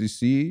نهاد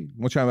بهزیستی،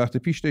 ما چند وقت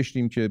پیش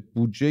داشتیم که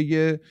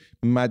بودجه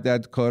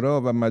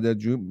مددکارا و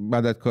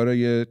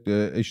مددکارای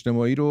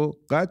اجتماعی رو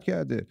قطع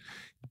کرده.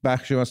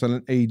 بخش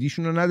مثلا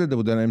ایدیشون رو نداده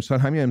بودن.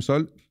 همین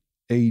امسال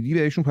ایدی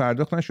بهشون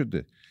پرداخت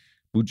نشده.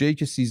 بودجه‌ای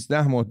که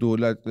 13 ماه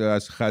دولت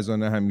از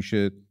خزانه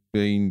همیشه به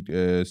این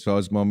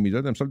سازمان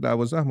میداد، امسال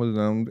 12 ماه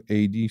دادن.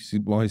 ایدی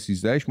ماه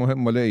 13ش ماه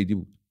مال ایدی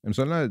بود،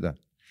 امسال ندادن.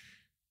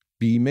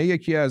 بیمه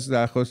یکی از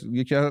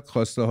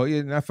خواسته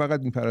های نه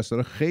فقط این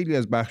پرستارا، خیلی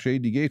از بخش‌های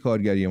دیگه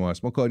کارگری ما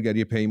هست. ما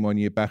کارگری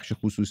پیمانی بخش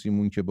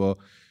خصوصیمون که با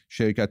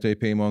شرکت‌های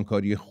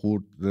پیمانکاری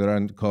خرد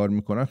دارن کار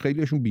میکنن،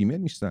 خیلیشون بیمه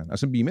نیستن،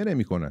 اصلا بیمه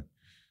نمیکنن.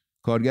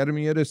 کارگر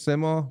میاره 3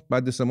 ماه،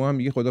 بعد 3 ماه هم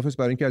میگه خدافظ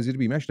برای اینکه از زیر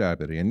بیمه‌اش در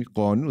بره. یعنی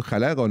قانون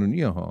خلأ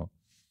قانونیه ها.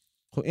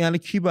 خب یعنی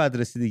کی باید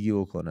رسیدگی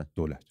بکنه؟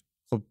 دولت.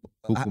 خب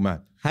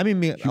حکومت.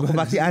 همین خب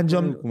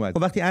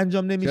وقتی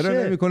انجام نمیشه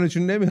چرا نمیکنه؟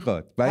 چون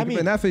نمیخواد، برای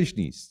به نفعش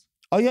نیست.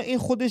 آیا این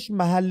خودش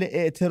محل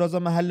اعتراض و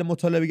محل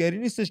مطالبه گری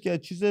نیستش که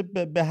چیز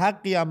به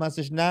حقی هم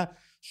هستش؟ نه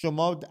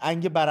شما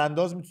انگ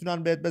برانداز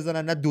میتونن بهت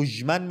بزنن، نه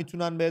دشمن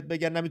میتونن بهت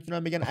بگن، نه میتونن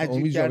بگن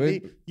عجیب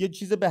کردی. یه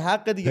چیز به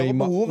حق دیگه.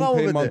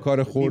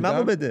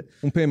 حقوقمو بده.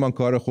 اون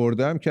پیمانکار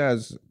خوردم که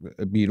از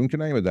بیرون که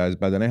نمیاد، از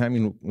بدنه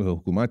همین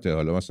حکومته.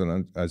 حالا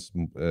مثلا از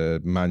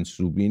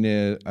منسوبین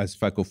از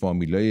فک و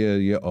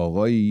فامیلای یه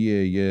آقایی،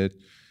 یه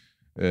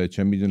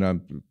چه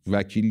میدونم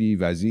وکیلی،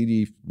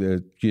 وزیری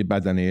که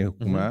بدنه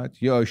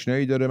حکومت، یا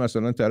آشنایی داره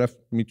مثلا طرف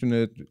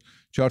میتونه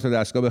 4 تا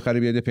دستگاه بخره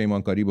بیاد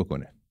پیمانکاری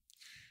بکنه.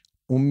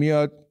 اون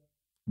میاد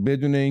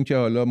بدون اینکه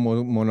حالا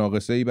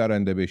مناقصه‌ای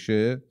برنده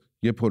بشه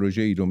یه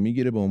پروژه ای رو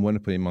میگیره به عنوان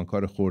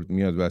پیمانکار خرد،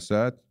 میاد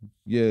وسط،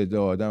 یه عده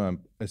آدم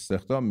هم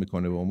استخدام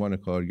میکنه به عنوان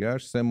کارگر،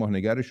 3 ماه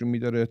نگرشون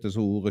میداره، تا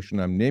حقوقشون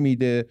هم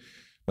نمیده،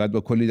 بعد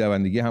با کلی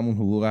دوندگی همون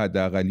حقوق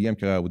حداقلی هم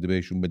که قرار بوده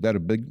بهشون بده رو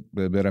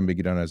برن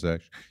بگیرن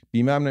ازش،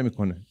 بیمه هم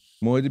نمیکنه،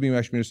 موعد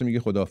بیمهش میرسه میگه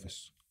خداحافظ،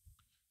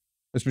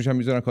 اسمش هم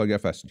میذارن کارگر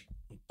فصلی.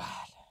 بله.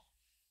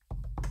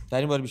 در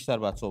این باره بیشتر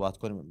باید صحبت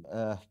کنیم.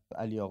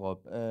 علی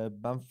آقا،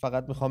 من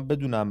فقط میخوام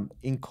بدونم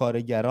این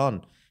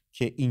کارگران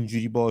که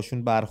اینجوری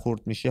باشون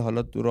برخورد میشه،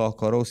 حالا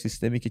راهکارا و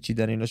سیستمی که چی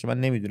در ایناشو من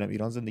نمیدونم،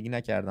 ایران زندگی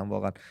نکردم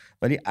واقعا،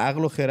 ولی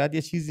عقل و خرد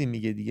یه چیزی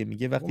میگه دیگه،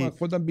 میگه وقتی من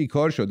خودم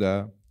بیکار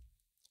شدم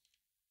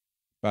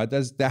بعد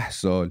از 10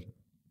 سال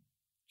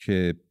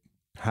که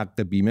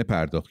حق بیمه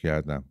پرداخت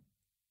کردم،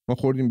 ما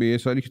خوردیم به یه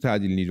سالی که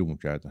تعدیل نیرومون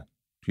کردن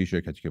توی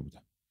شرکتی که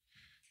بودم،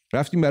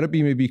 رفتیم برای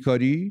بیمه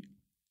بیکاری،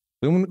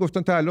 بهمون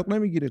گفتن تعلق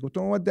نمیگیره.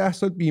 گفتم ما 10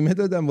 سال بیمه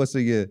دادم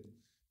واسه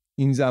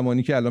این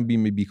زمانی که الان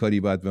بیمه بیکاری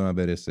باید به من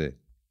برسه.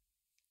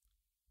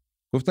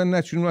 گفتن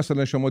نه، چون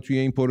مثلا شما توی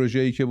این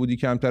پروژه‌ای که بودی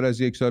کمتر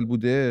از 1 سال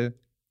بوده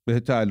به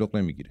تعلق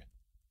نمیگیره.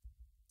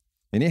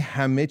 یعنی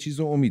همه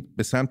چیزو امید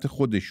به سمت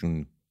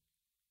خودشون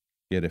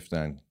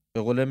گرفتن.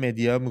 به قول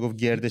مدیا میگفت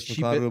گردش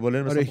میکنن روی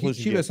بالا، مثلا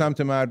هیچی به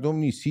سمت مردم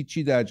نیست،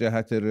 هیچی در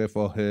جهت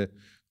رفاه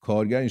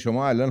کارگر.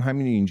 شما الان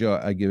همین اینجا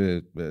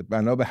اگه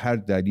بنا به هر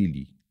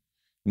دلیلی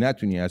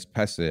نتونی از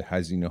پس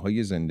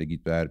هزینه‌های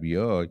زندگیت بر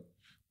بیای،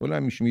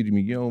 بلند میشی میری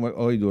میگی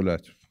آی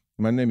دولت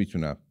من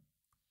نمیتونم،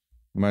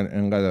 من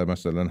انقدر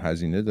مثلا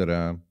هزینه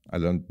دارم،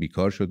 الان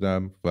بیکار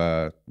شدم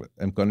و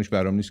امکانش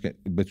برام نیست که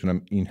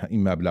بتونم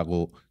این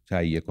مبلغو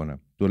تهیه کنم.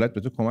 دولت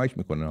به تو کمک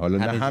میکنه، حالا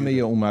نه همه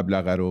اون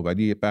مبلغ رو،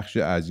 ولی یه بخش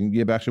از این،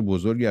 یه بخش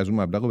بزرگی از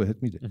اون مبلغو بهت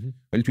میده.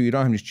 ولی تو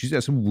ایران همیشه چیزی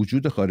اصلا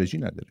وجود خارجی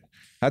نداره.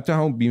 حتی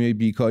همون بیمه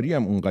بیکاری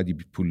هم اونقدی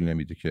پول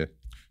نمیده که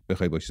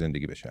بخوای باش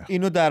زندگی بشه.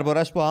 اینو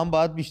دربارش با هم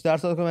باید بیشتر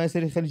صحبت کنیم. من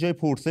سری خیلی جای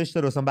پرسش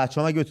داره، مثلا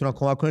بچه‌ها اگه بتونن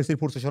کمک کنن سری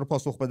پرسش‌ها رو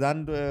پاسخ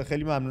بدن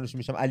خیلی ممنونش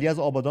میشم. علی از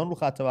آبادان رو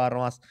خط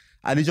برنامه است.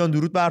 علی جان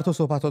درود بر تو،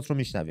 صحبتات رو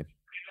میشنویم.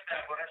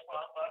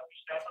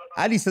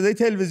 علی صدای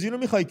تلویزیون رو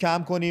میخوای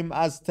کم کنیم،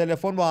 از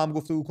تلفن با هم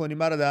گفتگو کنیم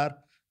برادر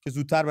که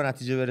زودتر به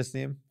نتیجه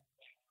برسیم.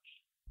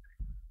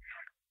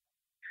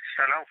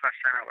 سلام،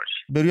 خسته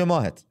نباشی. بروی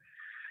ماهت.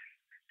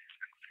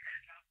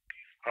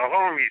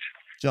 آقا امید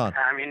جان،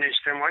 تامین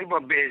اجتماعی با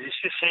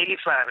بهزیستی خیلی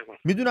فرق.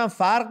 میدونم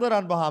فرق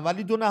دارن با هم،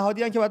 ولی دو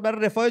نهادی هستن که باید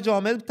برای رفاه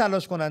جامعه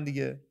تلاش کنن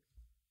دیگه.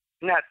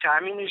 نه،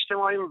 تامین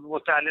اجتماعی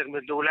متعلق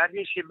به دولت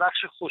نیست، یه بخش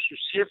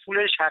خصوصی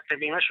پولش حق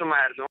بیمه‌شو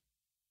مردم.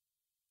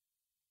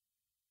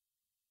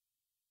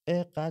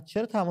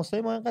 چرا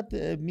تماسای ما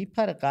اینقدر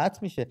میپره قطع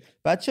میشه؟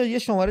 بچه‌ها یه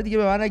شماره دیگه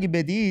به من اگه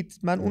بدید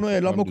من اونو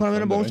اعلام بکنم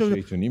ببینم با اون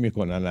شیطونی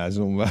میکنن از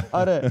اون.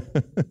 آره.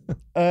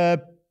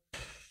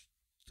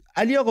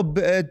 علی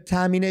آقا،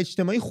 تامین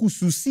اجتماعی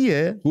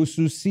خصوصیه؟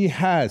 خصوصی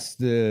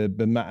هست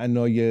به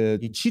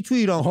معنای چی تو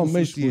ایران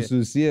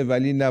خصوصیه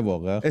ولی نه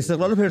واقعا.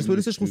 استقلال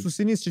پرسپولیسش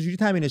خصوصی نیست، چجوری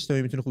تامین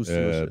اجتماعی میتونه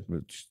خصوصی باشه؟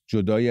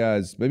 جدای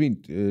از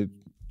ببین،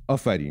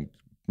 آفرین،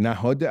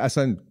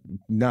 اصلا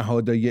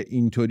نهادای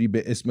اینطوری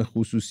به اسم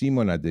خصوصی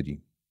ما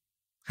نداریم.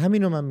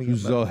 همینو من میگم. تو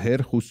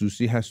ظاهر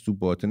خصوصی هست، تو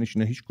باطنش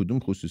نه، هیچ کدوم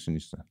خصوصی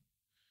نیستن.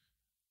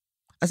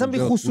 اصلا به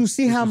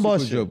خصوصی هم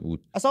باشه.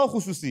 اصلا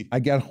خصوصی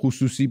اگر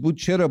خصوصی بود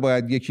چرا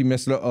باید یکی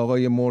مثل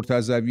آقای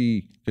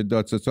مرتضوی که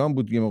دادستان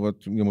بود یه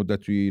مدت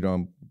توی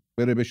ایران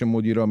بره بشه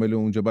مدیر عامل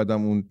اونجا،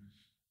 بعدم اون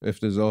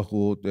افتضاح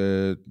و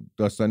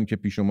داستانی که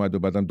پیش اومد و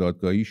بعدم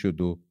دادگاهی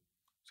شد و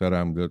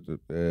سرم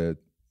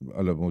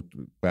حالا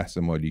بحث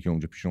مالی که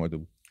اونجا پیش اومده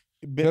بود،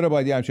 چرا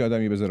باید یه همچین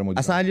آدمی بذاره مدیر؟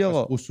 اصلا علی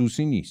آقا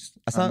خصوصی نیست.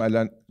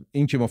 اصلا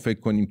این که ما فکر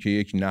کنیم که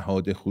یک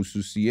نهاد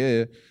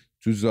خصوصیه،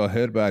 تو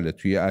ظاهر بله،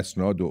 توی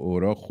اسناد و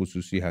اوراق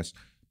خصوصی هست.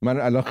 من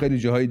الان خیلی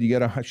جاهای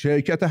دیگر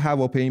شرکت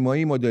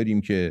هواپیمایی ما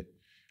داریم که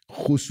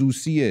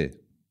خصوصیه،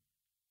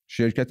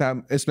 شرکت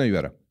هم اسم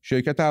نمیبرم،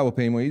 شرکت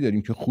هواپیمایی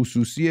داریم که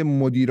خصوصی،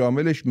 مدیر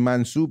عاملش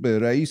منصوب به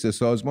رئیس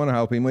سازمان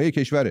هواپیمایی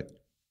کشوره.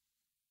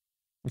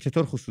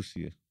 چطور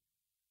خصوصیه؟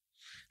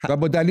 و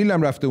با دلیل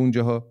هم رفته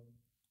اونجاها،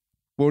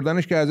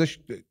 بردنش که ازش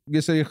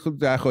یه سری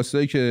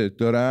درخواستایی که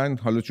دارن،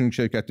 حالا چون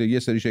یه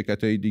سری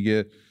شرکت‌های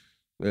دیگه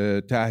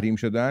تحریم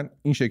شدن،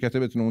 این شرکت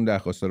بتونه اون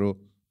درخواستا رو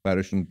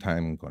براشون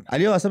تامین کنه.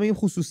 علی اصلا میگیم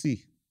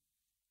خصوصی،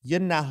 یه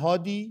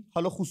نهادی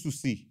حالا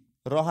خصوصی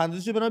راه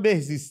اندازیش به نام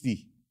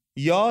بهزیستی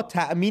یا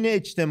تأمین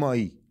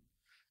اجتماعی،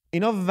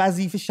 اینا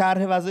وظیفه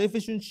شرح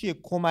وظایفشون چیه؟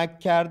 کمک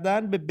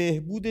کردن به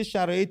بهبود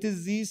شرایط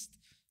زیست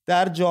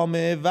در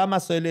جامعه و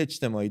مسائل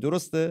اجتماعی،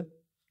 درسته؟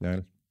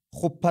 نه.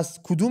 خب پس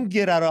کدوم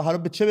گره را،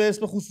 حالا چه به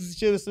اسم خصوصی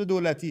چه به اسم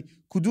دولتی،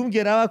 کدوم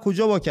گره و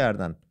کجا با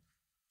کردن؟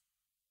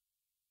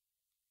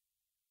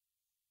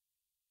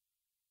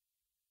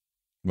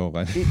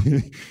 واقعا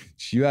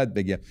چی باید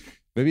بگم؟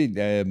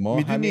 ببین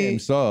ما همین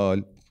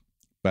امسال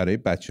برای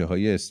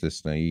بچه‌های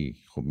استثنایی،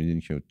 خب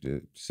میدونی که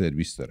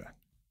سرویس دارن،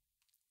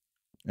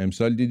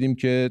 امسال دیدیم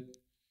که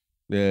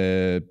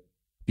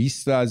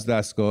 20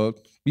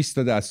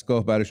 تا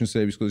دستگاه براشون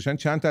سرویس گذاشتن.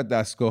 چند تا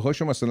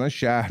دستگاه‌هاشو مثلا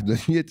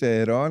شهرداری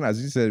تهران از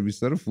این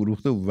سرویس‌ها رو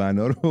فروخته و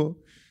ونا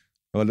رو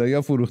حالا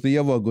یا فروخته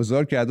یا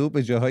واگذار کرده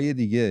به جاهای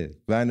دیگه.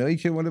 بنایی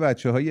که مال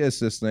بچه‌های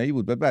استثنایی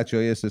بود. بعد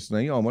بچه‌های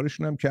استثنایی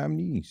آمارشون هم کم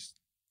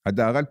نیست.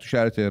 حداقل تو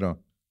شهر تهران،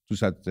 تو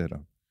سطح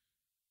تهران.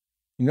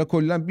 اینا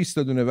کلا 20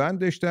 تا دونه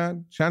بند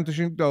داشتن، چند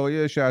تاشون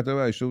آقای شهردار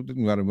برشته بود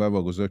اونور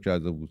واگذار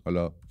کرده بود،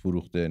 حالا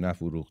فروخته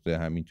نفروخته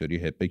همینطوری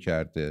هپه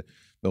کرده،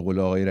 به قول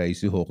آقای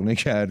رئیسی حقنه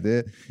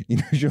کرده،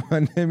 اینا شما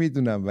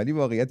نمیدونم. ولی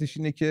واقعیتش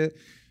اینه که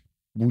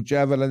بودجه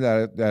اولا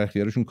در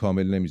اختیارشون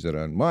کامل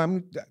نمیذارن. ما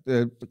هم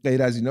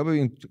غیر از اینا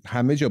ببین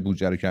همه جا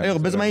بودجه رو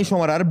کردن. بذار من این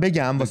شماره رو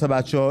بگم واسه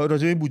بچه‌ها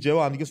راجع به بودجه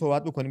با هم دیگه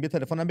صحبت بکنیم. یه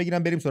تلفن هم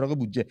بگیرم بریم سراغ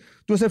بودجه.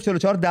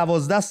 2044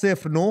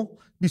 1209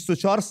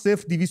 24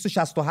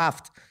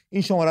 0267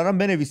 این شماره رو هم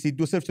بنویسید.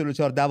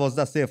 2044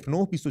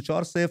 1209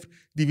 24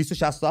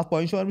 0267 با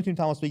این شماره میتونیم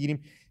تماس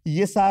بگیریم.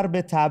 یه سر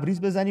به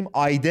تبریز بزنیم.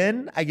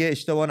 آیدن اگه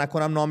اشتباه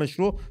نکنم نامش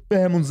رو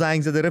بهمون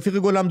زنگ زده. رفیق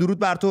گلم درود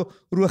بر تو،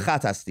 روی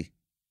خط هستی.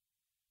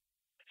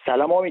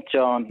 سلام امید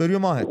جان. بروی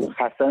ماهت.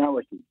 خسته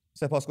نباشید.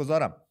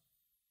 سپاسگزارم.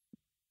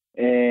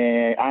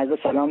 عرض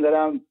سلام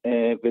دارم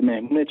به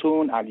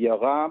مهمونتون علی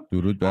آقا.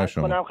 درود بر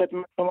شما. کنم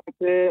خدمت شما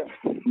که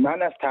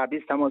من از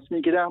تبریز تماس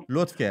میگیرم.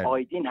 لطف کرد.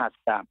 آیدین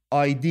هستم.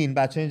 آیدین،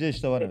 بچه اینجا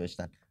اشتباه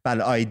نوشتن.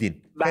 بله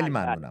آیدین. خیلی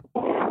ممنونم.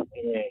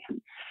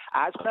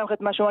 عرض کنم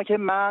خدمت شما که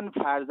من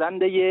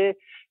فرزند یه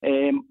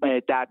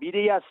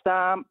دبیری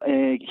هستم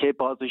که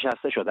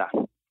بازنشسته شدم.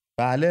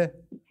 بله.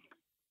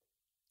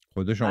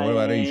 خدا شما رو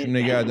برای ایشون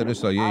نگه داره،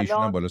 سایه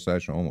ایشون هم بالا سر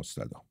شما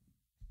مستدام.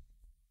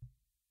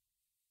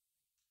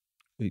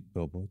 ای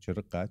بابا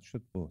چرا قطع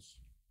شد باز؟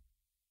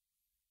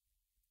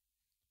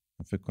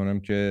 فکر کنم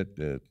که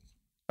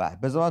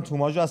بذار من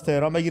توماج رو از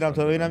تهران بگیرم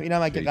تا ببینم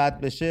اینم اگه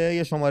قطع بشه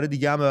یه شماره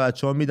دیگه هم به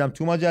بچه‌ها میدم.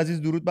 توماج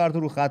عزیز درود بر تو،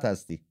 رو خط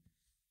هستی.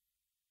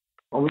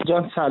 امید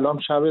جان سلام،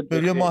 شبت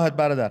بخیر. ماهت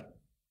برادر.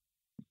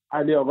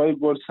 علی آقای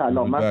گل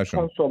سلام. من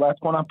میخوام صحبت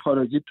کنم.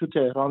 پارازیت تو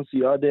تهران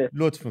زیاده.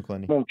 لطف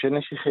میکنی.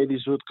 ممکنه خیلی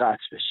زود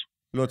قطع بشه.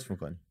 لطف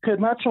میکنی.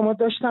 خدمت شما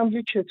داشتم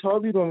یه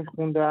کتابی رو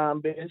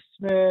میخوندم به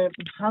اسم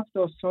 7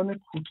 داستان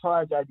کوتاه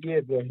از علی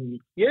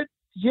ابراهیمی.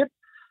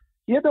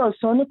 یه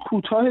داستان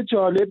کوتاه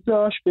جالب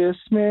داشت به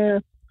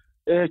اسم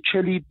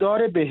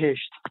کلیددار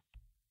بهشت.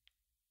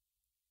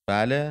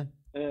 بله.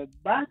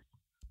 بعد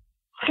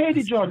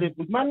خیلی جالب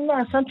بود. من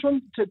اصلا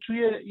چون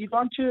توی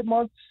ایران که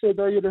ما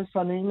صدای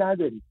رسانه‌ای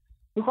نداریم،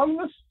 میخوام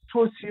اینو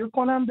توصیه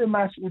کنم به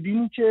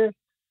مسئولینی که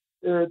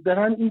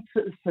دارن این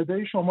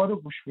صدای شما رو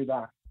گوش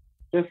میدن،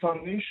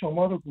 رسانه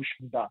شما رو گوش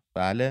میدن.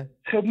 بله.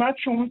 خدمت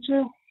شما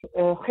که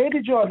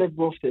خیلی جالب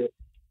گفته،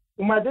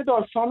 اومده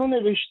داستان رو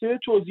نوشته،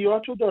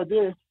 توضیحات رو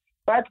داده،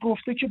 بعد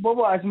گفته که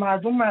بابا از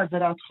مردم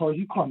معذرت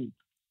خواهی کنید.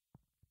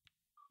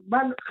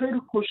 من خیلی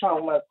خوشم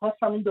اومد،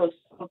 خواستم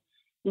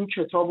این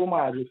کتاب رو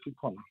معرفی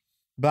کنم.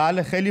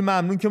 بله خیلی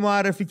ممنون که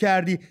معرفی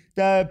کردی.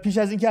 پیش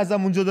از اینکه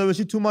ازمون جدا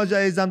بشی تو ما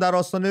جایزم در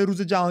آستانه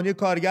روز جهانی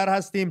کارگر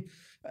هستیم.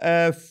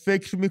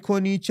 فکر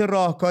میکنی چه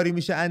راهکاری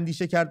میشه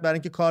اندیشه کرد برای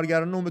اینکه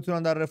کارگران اون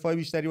بتونن در رفاه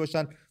بیشتری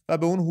باشن و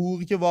به اون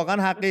حقوقی که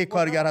واقعا حق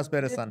کارگر هست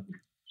برسن؟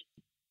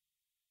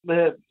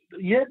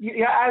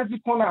 یه عرضی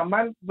کنم،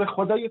 من به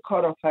خدا یه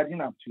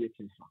کارآفرینم توی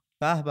تهران.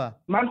 به به.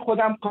 من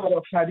خودم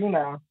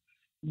کارآفرینم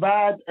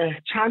و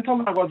چند تا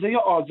مغازه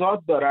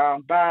آزاد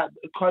دارم و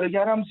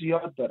کارگرم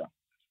زیاد دارم.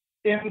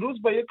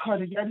 امروز با یه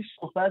کارگری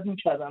صحبت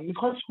می‌کردم،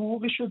 می‌خواست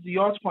حقوقش رو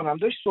زیاد کنم،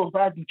 داشت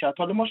صحبت می‌کرد.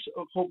 حالا ما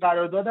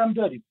قراردادم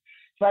داریم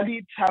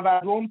ولی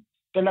تورم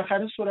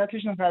بالاخره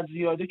سرعتش انقدر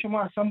زیاده که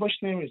ما اصلا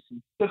باش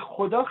نمی‌رسیم. به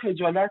خدا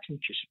خجالت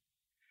می‌کشم.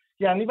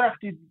 یعنی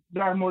وقتی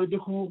در مورد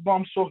حقوق با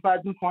هم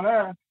صحبت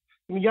می‌کنن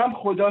میگم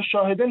خدا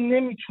شاهده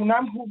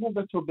نمیتونم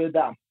حقوق تو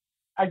بدم.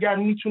 اگر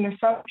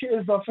میتونستم که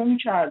اضافه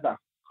می‌کردم.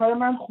 کار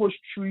من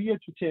خشکشویی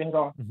تو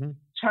تهران.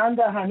 چند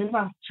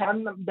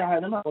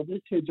دهنه مغازه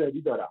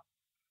تجاری دارم.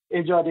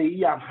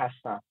 اجاره‌ای هم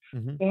هستم.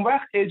 اون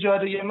وقت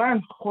اجاره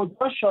من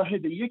خدا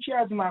شاهده یکی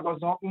از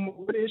مغازه‌ها اون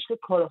موقع عشق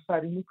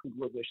کارآفرینی پول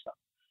گذاشتم،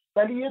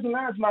 ولی یه دونه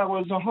از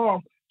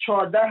مغازه‌ها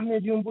 14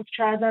 میلیون بود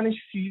کردنش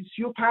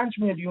 35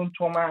 میلیون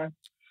تومان.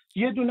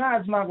 یه دونه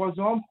از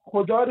مغازه‌ها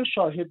خدا رو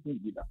شاهد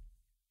میگیرم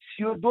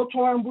 32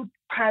 تومان بود،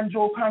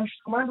 55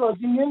 تومان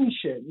راضی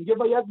نمیشه، میگه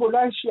باید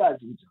بلند شی از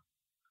اینجا.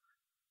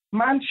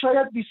 من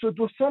شاید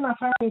 22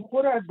 نفر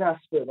خور از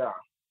دست بدم.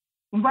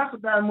 اون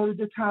وقت در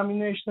مورد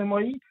تامین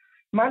اجتماعی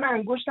من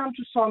انگشتم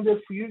تو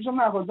ساندرفیوژ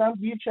مغازم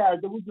گیر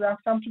کرده بود،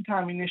 رفتم تو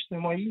تامین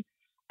اجتماعی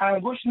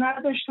انگشت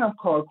نداشتم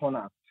کار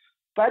کنم.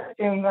 بعد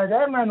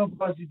انقدر منو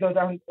بازی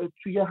دادن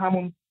توی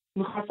همون،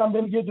 میخواستم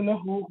بهم یه دونه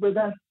حقوق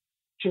بدن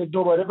که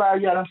دوباره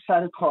برگردم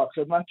سر کار.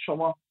 خدمت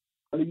شما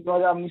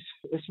یادم نیست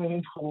اسم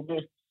این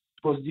حقوق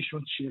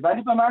دزدیشون چیه،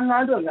 ولی به من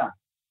ندادن.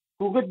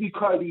 حقوق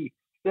بیکاری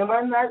به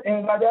من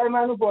انقدر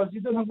منو بازی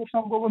دادن،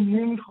 گفتم بابا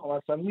نمیخوام،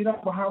 اصلا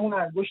میرم با همون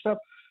انگشتم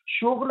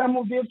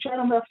شغلمو ول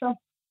کردم رفتم.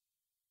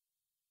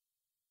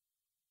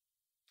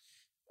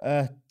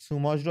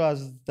 توماج رو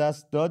از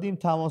دست دادیم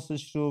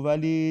تماسش رو،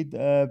 ولی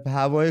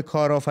هوای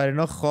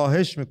کارآفرینا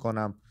خواهش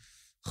میکنم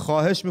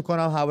خواهش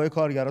میکنم هوای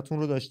کارگراتون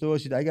رو داشته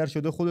باشید. اگر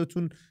شده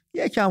خودتون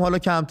یکم حالا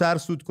کمتر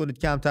سود کنید،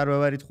 کمتر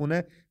ببرید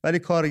خونه، ولی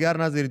کارگر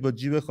نذارید با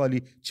جیب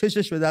خالی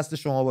چشش به دست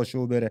شما باشه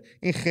و بره.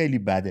 این خیلی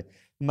بده.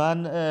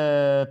 من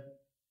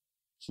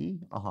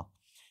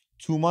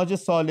توماج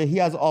صالحی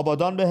از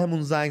آبادان به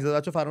همون زنگ زد.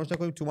 بچه‌ها فراموش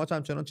نکنید توماج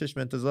همچنان چشم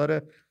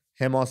انتظار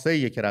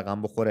حماسه‌ایه که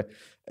رقم بخوره.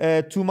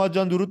 توماج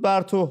جان درود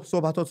بر تو،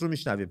 صحبتات رو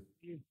میشنویم.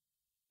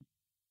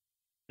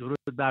 درود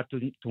بر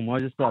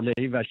توماج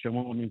صالحی و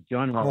شما امید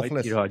جان و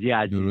آقای پیرهادی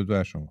عزیز. درود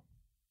بر شما.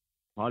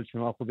 حال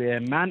شما خوبه؟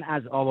 من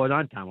از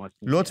آبادان تماس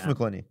میگیرم. لطف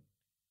میکنی.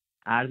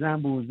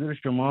 عرضم به حضور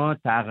شما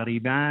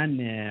تقریبا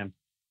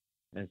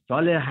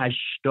سال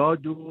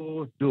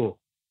 82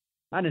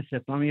 من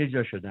استخدام یه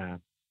جا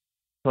شدم.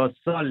 تا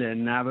سال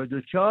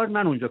 94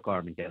 من اونجا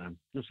کار میکردم.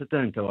 2 تا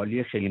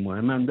انتقالی خیلی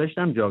مهمم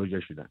داشتم، جابجا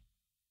شدم.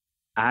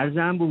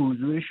 عرضم به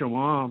حضور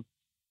شما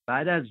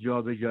بعد از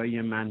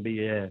جابجایی من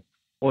به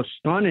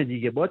آستانه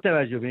دیگه، با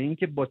توجه به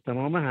اینکه با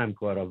تمام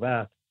همکارا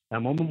و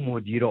تمام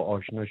مدیرا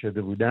آشنا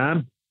شده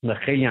بودم و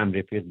خیلی هم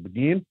رفیق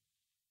بودیم،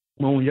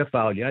 ما اونجا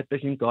فعالیت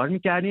داشتیم، کار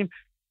میکردیم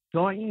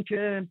تا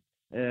اینکه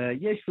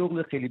یه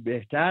شغل خیلی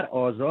بهتر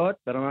آزاد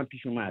برای من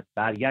پیش اومد.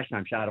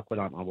 برگشتم شهر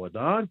خودم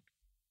آبادان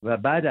و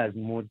بعد از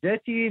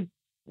مدتی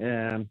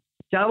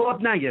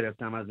جواب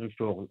نگرفتم از اون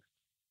شغل.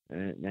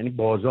 یعنی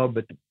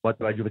بازار با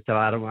توجه به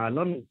تورم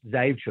الان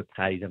ضعیف شد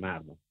خرید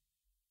مردم.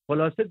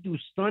 خلاصه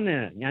دوستان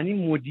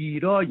یعنی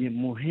مدیرای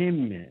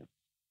مهم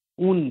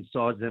اون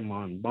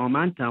سازمان با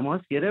من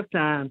تماس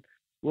گرفتن،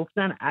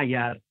 گفتن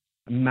اگر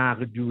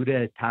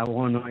مقدور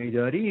توانایی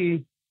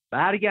داری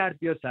برگرد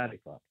بیا سر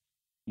کار،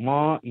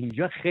 ما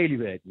اینجا خیلی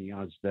بهت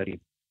نیاز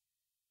داریم.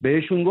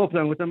 بهشون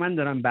گفتم من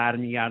دارم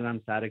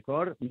برمیگردم سر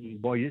کار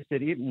با یه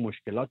سری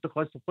مشکلات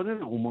خاص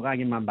خودم. اون موقع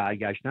اگه من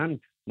برگشتم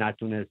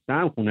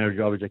نتونستم خونه رو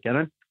جابجا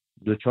کردن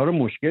دچار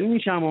مشکل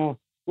میشم و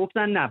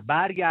گفتن نه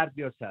برگرد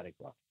بیا سر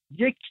کار.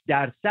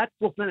 1%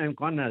 گفتن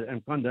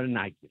امکان داره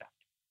نگیرن.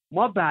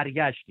 ما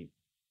برگشتیم،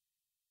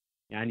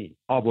 یعنی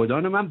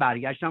آبادان من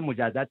برگشتم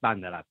مجدد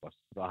بندر عباس،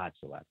 راحت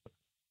صحبت کنم.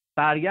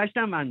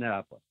 برگشتم بندر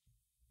عباس،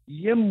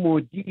 یه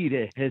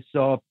مدیر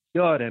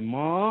حسابدار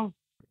ما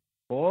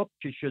خب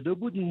که شده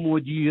بود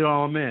مدیر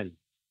عامل.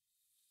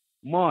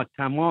 ما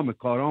تمام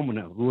کارامون،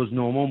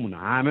 روزنامه‌مون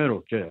همه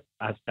رو که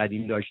از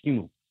قدیم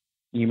داشتیم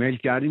ایمیل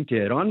کردیم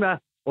تهران و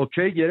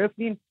اوکی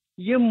گرفتیم.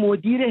 یه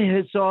مدیر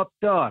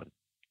حسابدار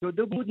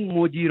شده بود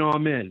مدیر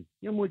عامل،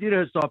 یه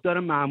مدیر حسابدار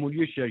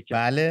معمولی شرکت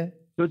بله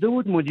شده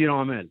بود مدیر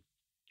عامل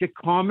که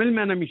کامل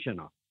منو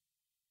میشناخت.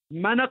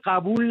 منو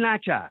قبول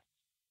نکرد،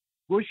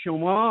 گفت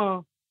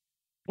شما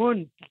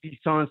اون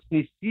لیسانس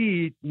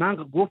نیستید. من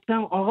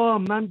گفتم آقا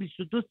من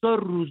 22 سال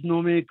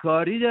روزنامه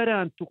کاری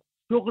دارم تو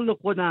شغل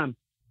خودم،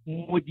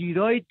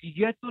 مدیرای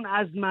دیگه‌تون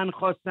از من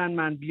خواستن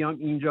من بیام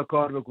اینجا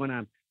کار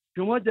بکنم،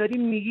 شما داری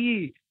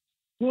میگی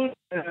تو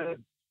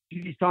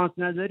لیسانس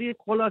نداری.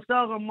 خلاصه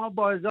آقا ما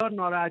با هزار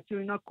ناراحتی و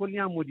اینا کلی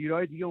هم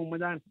مدیرای دیگه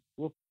اومدن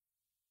گفت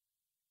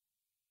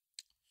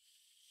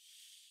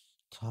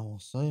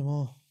تماسای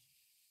ما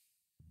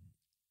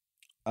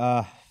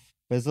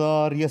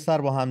بذار یه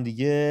سر با هم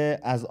دیگه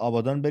از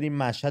آبادان بریم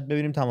مشهد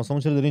ببینیم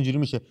تماسامون چرا داره اینجوری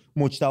میشه.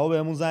 مجتبی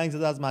بهمون زنگ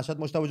زده از مشهد.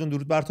 مجتبی جان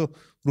درود بر تو،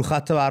 رو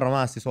خط برنامه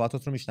هستی،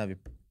 صحبتات رو میشنویم.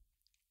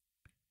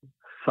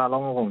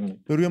 سلام آقا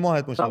امید. روی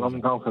ماهت مجتبی. سلام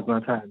میکنم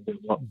خدمت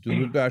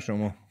درود بر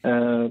شما.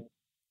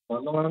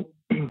 والا من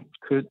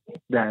که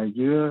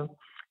درگیر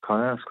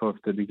کار از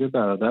کارفتادگی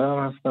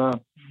برادرم هستم،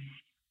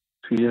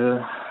 توی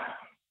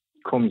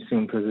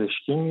کمیسیون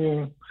پزشکی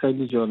میریم.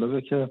 خیلی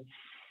جالبه که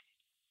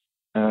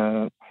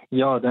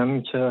یه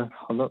آدمی که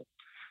حالا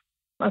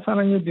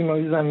مثلا یه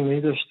بیماری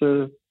زمینه‌ای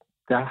داشته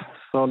 10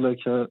 ساله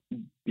که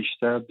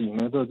بیشتر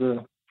بیمه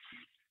داده،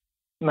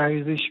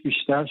 مریضیش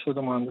بیشتر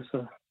شده،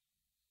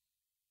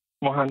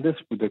 مهندس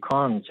بوده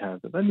کار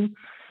میکرده ولی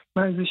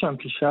مریضیش هم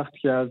پیشرفت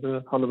کرده،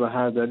 حالا به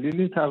هر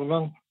دلیلی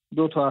تقریبا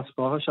 2 تا از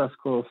پاهاش از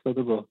کار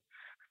افتاده با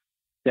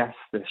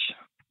دستش.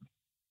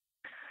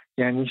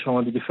 یعنی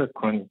شما دیگه فکر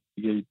کنید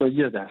دیگه با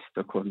یه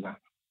دسته کلا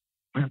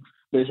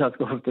بهش از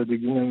کار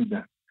افتادگی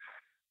نمیدن.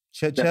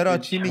 چرا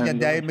چی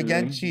میگن؟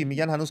 میگن چی؟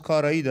 میگن هنوز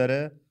کارایی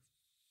داره؟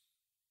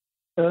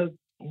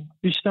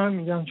 بیشتر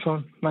میگن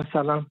چون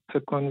مثلا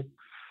فکر کنید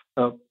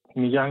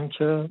میگن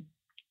که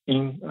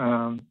این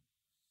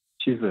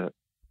چیزه،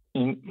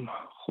 این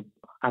خب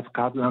از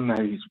قبل هم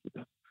مریض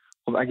بوده.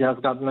 خب اگر از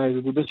قبل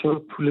مریض بوده چرا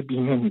پول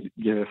بیمه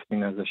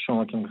گرفتین ازش؟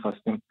 شما که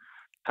میخواستیم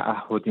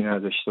تعهدی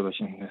نداشته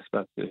باشین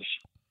نسبت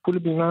بهش، پول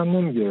بیمه هم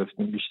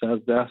نمیگرفتین، بیشتر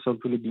از 10 سال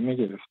پول بیمه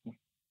گرفتین.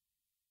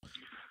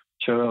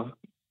 چرا؟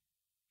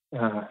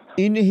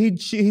 این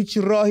هیچ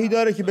راهی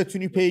داره که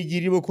بتونی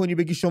پیگیری بکنی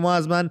بگی شما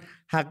از من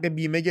حق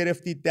بیمه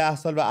گرفتید 10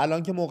 سال و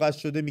الان که موقع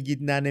شده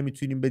میگید نه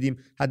نمیتونیم بدیم،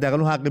 حداقل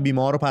اون حق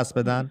بیمه ها رو پس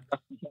بدن؟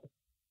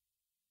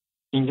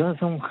 اینجا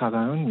اصلا اون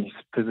خبران نیست.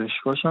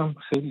 پزشکاش هم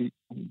خیلی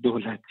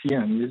دولتی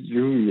هم یه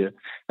جوریه،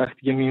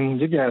 وقتی که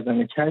میمونده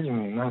گردن کج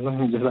میمونه. من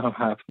الان اینجا دارم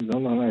حرف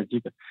میزنم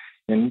عجیبه،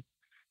 یعنی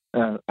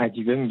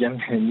عجیبه میگم،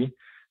 یعنی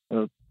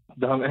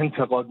دارم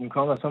انتقاد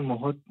میکنم. اصلا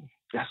ماها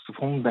دست و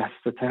پامون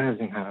بسته تر از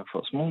این حرف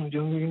هست. ما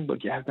اونجا میریم با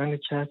گردن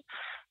کج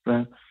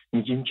و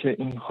میگیم که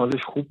این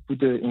حالش خوب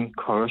بوده، این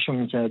کاراشو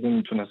میکرده،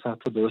 میتونست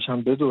حتی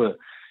داشتم بدوه،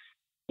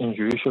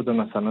 اینجوری شده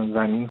مثلا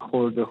زمین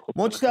خورده. خب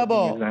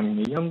مجتبی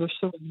زمینی هم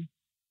داشته بودیم.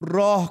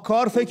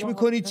 راهکار فکر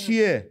میکنی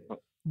چیه؟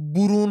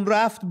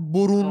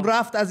 برون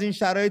رفت از این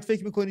شرایط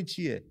فکر میکنی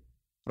چیه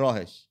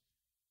راهش؟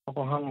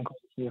 آقا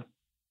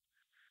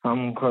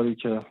همون کاری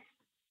که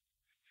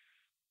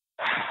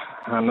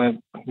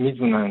همه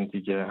میدونن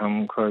دیگه،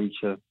 همون کاری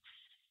که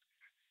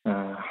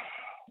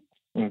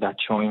این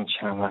بچه ها این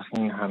چند وقت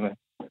این همه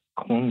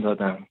خون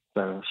دادن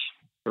براش.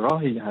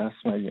 راهی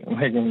هست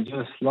مگه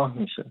اینجا اصلاح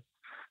میشه؟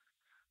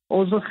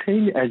 اوضاع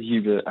خیلی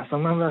عجیبه. اصلا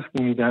من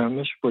وقتی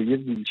میدمش با یه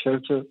ویلچر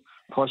که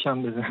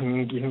پاشم به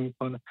زمین گیر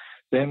میکنه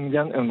بهم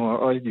میگن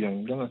MRI بیا،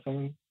 میگم اصلا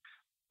این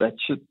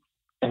بچه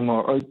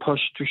MRI پاش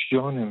توش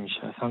جا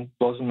نمیشه، اصلا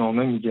باز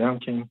نامه میگیرم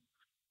که این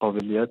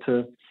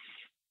قابلیت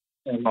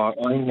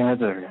MRI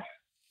نداره.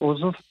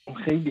 اوضاع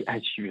خیلی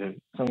عجیبه،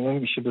 اصلا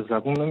نمیشه به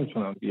زبون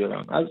نمیتونم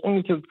بیارم. از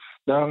اونی که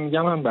دارم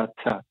میگم هم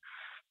بدتر.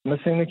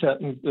 مثل اینه که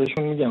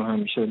بهشون میگم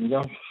همیشه،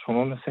 میگم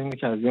شما مثل اینه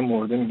که از یه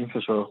مرده میگیم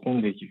فشار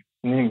خون بگیر،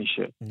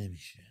 نمیشه.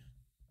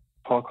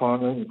 پا کار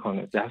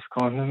نمیکنه، دست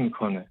کار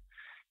نمیکنه،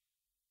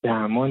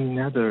 درمانی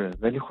نداره.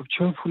 ولی خب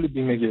چرا پول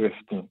بیمه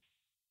گرفتیم؟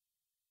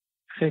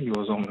 خیلی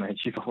اوضاع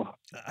عجیبه.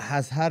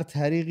 از هر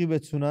طریقی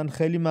بتونن.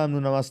 خیلی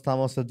ممنونم از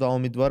تماست و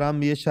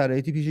امیدوارم یه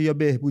شرایطی پیش یا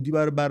بهبودی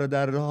برای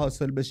برادر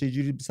حاصل بشه، یه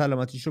جوری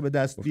سلامتیش رو به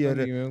دست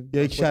بیاره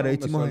یا یک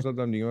شرایطی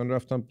دیگه. من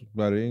رفتم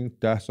برای این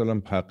 10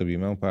 سالم حق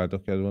بیمه‌ام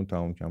پرداخت کردم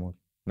تمام کمال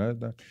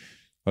ندادن.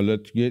 حالا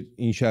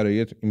این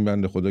شرایط این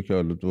بنده خدا که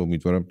حالا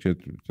امیدوارم که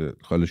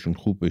حالشون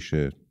خوب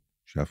بشه،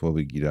 شفا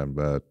بگیرن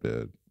و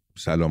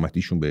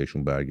سلامتیشون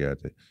بهشون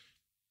برگرده،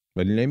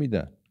 ولی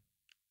نمیدن.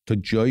 تا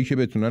جایی که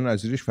بتونن از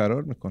زیرش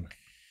فرار میکنن.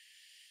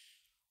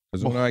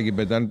 از اون اگه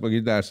بدن با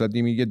یه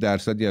درصدی میگه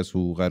درصدی از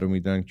حقوق رو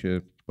میدن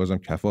که بازم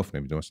کفاف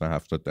نمیده، مثلا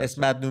 70%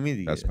 اسم بدنومی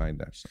دیگه.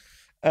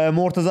 5%.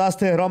 مرتضی از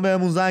تهران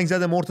بهمون زنگ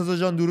زده.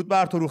 مرتضی جان درود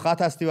بر تو، رو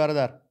خط هستی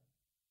برادر.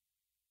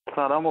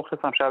 سلام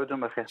مخلصم،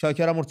 شبتون بخیر.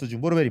 شاکرم مرتضی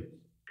جون، برو بریم.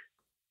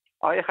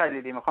 آقای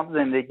خلیلی، میخوام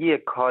زندگی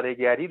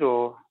کارگری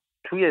رو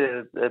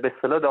توی به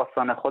اصطلاح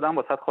داستان خودم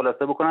واسط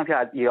خلاصه بکنم که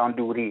از ایران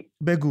دوری.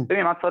 بگو.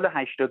 ببین من سال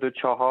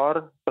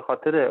 84 به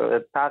خاطر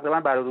تقریبا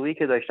برادری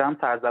که داشتم،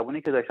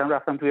 سرزبونی که داشتم،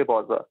 رفتم توی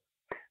بازار.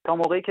 تا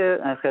موقعی که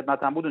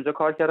خدمتم بود اونجا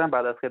کار کردم.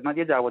 بعد از خدمت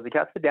یه جواز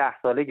کسب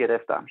 10 ساله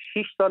گرفتم.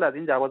 6 سال از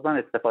این جواز من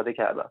استفاده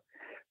کردم.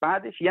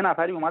 بعدش یه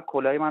نفری اومد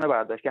کلاه منو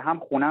برداشت که هم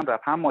خونم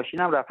رفت، هم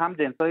ماشینم رفت، هم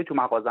جنسایی تو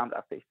مغازم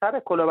رفتش. سر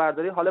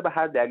کلاهبرداری حالا به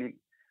هر دلیل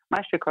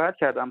من شکایت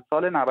کردم.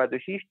 سال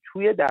 96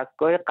 توی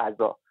دستگاه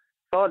قضا،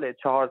 سال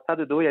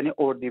 402 یعنی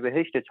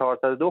اردیبهشت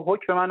 402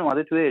 حکم من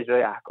اومده توی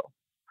اجرای احکام.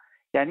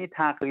 یعنی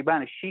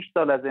تقریبا 6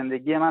 سال از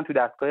زندگی من تو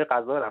دستگاه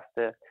قضا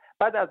رفته.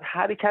 بعد از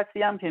هر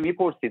کسی هم که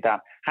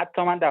میپرسیدم،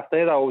 حتی من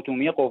دفتر روابط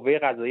عمومی قوه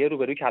قضاییه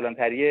روبروی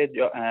کلانتری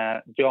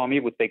جامی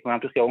بود فکر کنم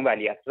تو خیابون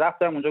وضعیت،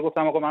 رفتم اونجا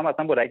گفتم آقا من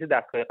مثلا با رئیس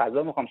دستگاه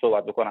قضا میخوام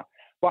صحبت بکنم.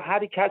 با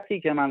هر کسی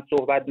که من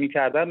صحبت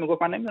میکردم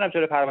میگفت من نمیدونم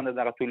چرا پرونده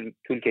زنده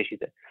طول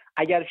کشیده.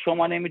 اگر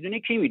شما نمیدونی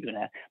کی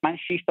میدونه؟ من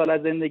 6 سال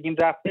از زندگیم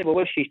رفته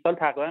بابا. 6 سال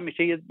تقریبا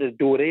میشه یه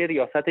دوره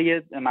ریاست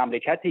یه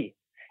مملکتی.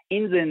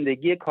 این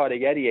زندگی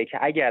کارگریه که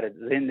اگر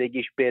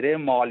زندگیش بره،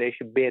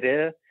 مالش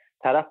بره،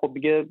 طرف خب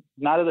دیگه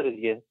نداره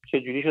دیگه.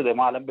 چه جوری شده؟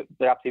 ما الان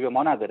ربطی به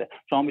ما نداره.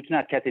 شما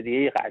میتونید از کسی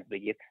دیگه قرض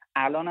بگیر.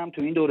 الان هم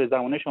تو این دوره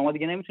زمانه شما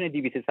دیگه نمیتونید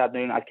 200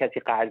 میلیون از کسی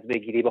قرض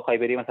بگیری بخوای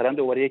بری مثلا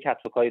دوباره یک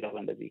کسب و کاری راه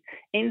بندازی.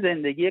 این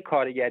زندگی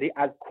کارگری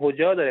از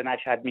کجا داره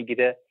نشأت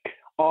میگیره؟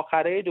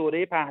 آخره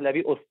دوره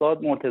پهلوی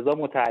استاد مرتضی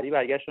مطهری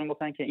برگشتن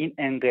گفتن که این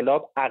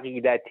انقلاب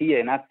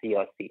عقیدتیه نه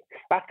سیاسی.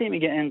 وقتی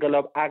میگه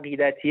انقلاب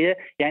عقیدتیه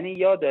یعنی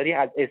یا داری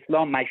از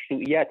اسلام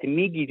مشروعیت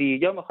میگیری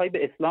یا میخوای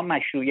به اسلام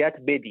مشروعیت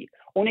بدی.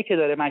 اونی که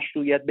داره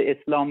مشروعیت به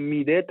اسلام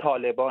میده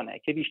طالبانه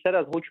که بیشتر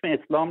از حکم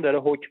اسلام داره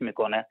حکم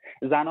میکنه،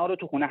 زنا رو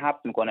تو خونه حبس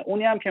میکنه.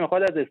 اونی هم که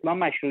میخواد از اسلام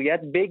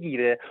مشروعیت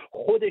بگیره،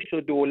 خودش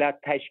رو دولت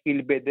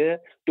تشکیل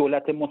بده،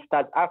 دولت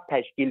مستضعف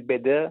تشکیل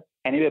بده،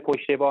 یعنی به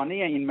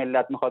پشتیبانی این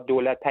ملت میخواد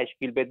دولت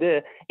تشکیل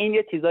بده، این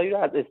یه چیزایی رو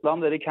از اسلام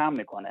داره کم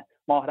میکنه.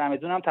 ماه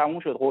رمضان هم تموم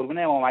شد، قربون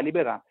امام علی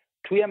برم.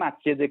 توی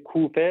مسجد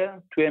کوفه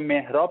توی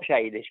محراب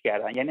شهیدش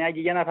کردن. یعنی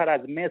اگه یه نفر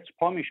از مصر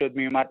پا میشد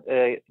میومد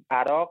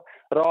عراق،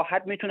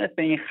 راحت میتونست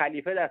به این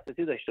خلیفه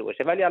دسترسی داشته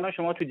باشه. ولی الان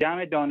شما تو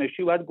جمع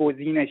دانشجو باید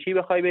گزینشی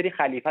بخوای بری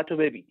خلیفه تو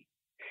ببینی.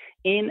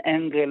 این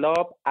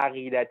انقلاب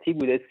عقیدتی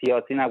بوده،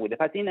 سیاسی نبوده.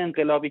 پس این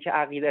انقلابی که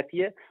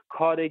عقیدتیه،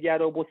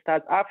 کارگر و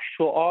مستضعف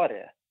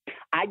شعاره.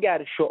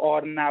 اگر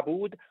شعار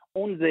نبود،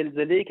 اون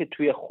زلزله‌ای که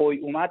توی خوی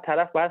اومد،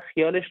 طرف باید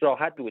خیالش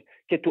راحت بود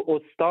که تو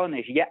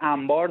استانش یه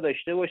انبار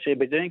داشته باشه،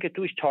 به جای اینکه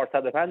توش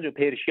 405 و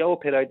پرشیا و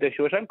پراید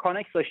داشته باشن،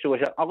 کانکس داشته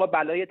باشه. آقا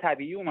بلای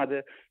طبیعی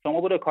اومده،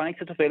 شما برو کانکس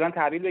تو فعلا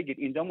تحویل بگیر،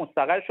 اینجا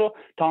مستقر شو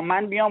تا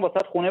من بیام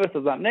واسط خونه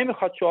بسازم.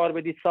 نمیخواد شعار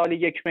بدی سالی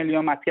 1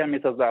 میلیون مسکن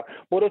میسازم.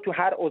 برو تو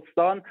هر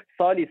استان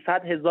سالی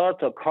 100,000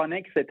 تا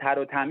کانکس تر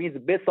و تمیز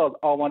بساز،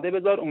 آماده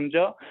بذار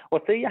اونجا.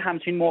 واسه یه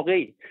همچین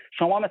موقعی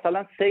شما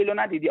مثلا سیلو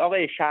ندیدی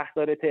آقای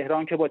شهردار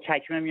تهران که با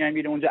چکمه میاد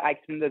میره اونجا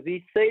عکس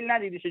میندازی، سیل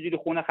ندیدی چجوری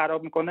خونه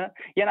خراب میکنه؟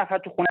 یه نفر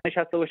تو خونه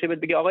نشسته باشه بهت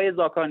بگه آقای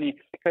زاکانی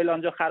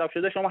فلانجا خراب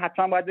شده، شما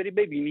حتما باید بری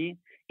ببینی.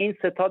 این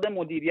ستاد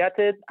مدیریت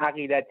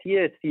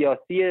عقیدتی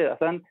سیاسی،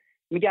 اصلا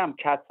میگم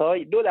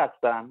کسای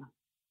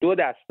دو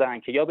دستن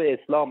که یا به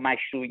اسلام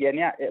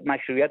یعنی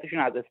مشروعیتشون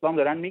از اسلام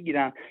دارن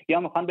میگیرن یا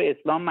میخوان به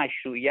اسلام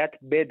مشروعیت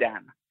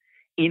بدن.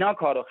 اینا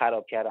کارو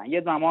خراب کردن.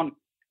 یه زمان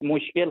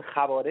مشکل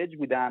خوارج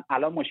بودن،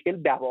 الان مشکل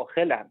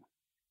دواخلن.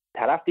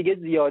 طرف دیگه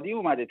زیادی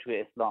اومده تو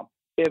اسلام.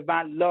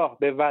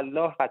 به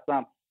والله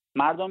قسم،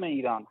 مردم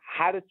ایران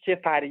هر چه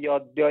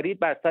فریاد دارید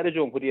بر سر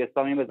جمهوری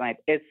اسلامی بزنید،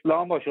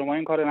 اسلام با شما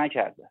این کارو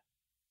نکرده.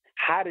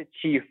 هر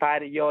چی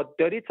فریاد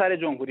دارید سر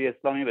جمهوری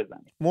اسلامی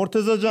بزنید.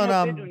 مرتضی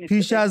جانم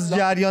پیش از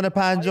جریان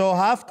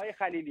 57 آقای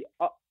خلیلی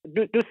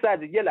دوست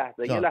عزیز یه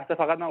لحظه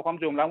فقط من میخوام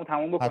جمله‌مو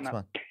تموم بکنم.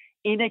 حتما.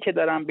 اینه که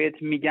دارم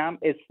بهت میگم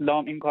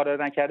اسلام این کار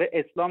رو نکرده.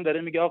 اسلام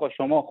داره میگه آقا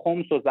شما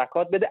خمس و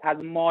زکات بده، از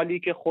مالی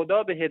که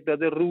خدا بهت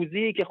داده،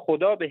 روزی که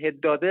خدا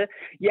بهت داده،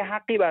 یه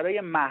حقی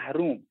برای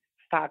محروم،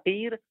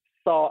 فقیر،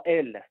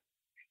 سائل،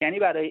 یعنی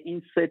برای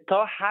این سه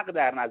تا حق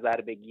در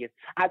نظر بگیر.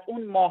 از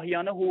اون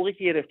ماهیانه حقوقی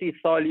که گرفتی،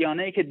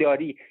 سالیانه‌ای که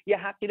داری، یه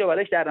حقی رو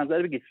براش در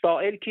نظر بگیر.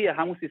 سائل کیه؟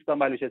 همون سیستان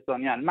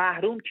بلوچستانیان.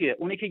 محروم کیه؟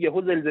 اونی که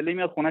یهو زلزله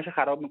میاد خونه‌ش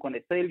خراب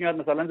میکنه، سیل میاد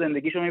مثلا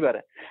زندگیشو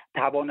میبره،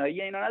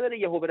 توانایی اینا نداره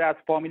یهو بره از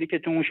فامیلی که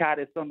تو اون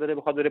شهرستان داره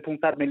بخواد بره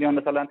 500 میلیون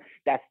مثلا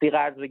دستی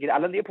قرض بگیره.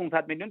 الان دیگه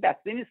 500 میلیون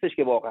دستی نیستش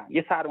که، واقعا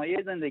یه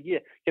سرمایه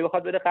زندگیه که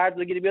بخواد بره قرض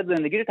بگیره بیاد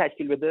زندگی رو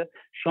تشکیل بده.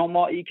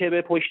 شمایی که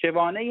به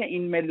پشتوانه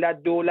این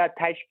ملت دولت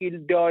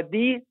تشکیل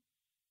دادی،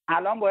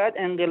 الان باید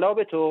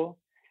انقلاب تو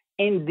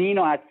این دین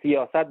رو از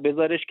سیاست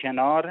بذارش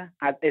کنار،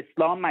 از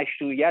اسلام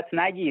مشروعیت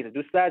نگیر.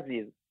 دوست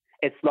عزیز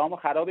اسلام رو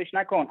خرابش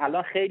نکن.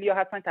 الان خیلی ها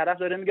هستن طرف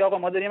داره میگه آقا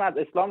ما داریم از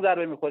اسلام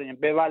ضربه میخوریم.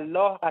 به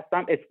والله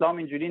قسم اسلام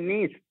اینجوری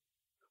نیست،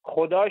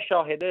 خدا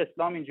شاهده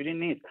اسلام اینجوری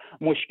نیست.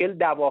 مشکل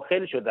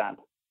دواخل شدن،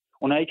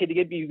 اونایی که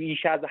دیگه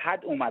بیش از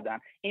حد اومدن.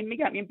 این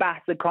میگم این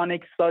بحث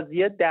کانکس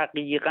سازی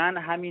دقیقاً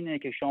همینه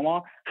که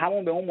شما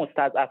همون به اون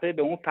مستضعفه،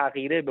 به اون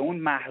فقیره، به اون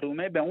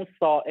محرومه، به اون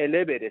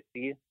سائله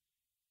برسی.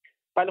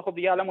 ولی خب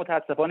دیگه الان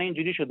متاسفانه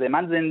اینجوری شده.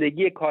 من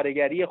زندگی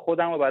کارگری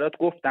خودم رو برات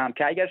گفتم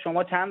که اگر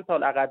شما چند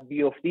سال عقب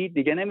بیفتی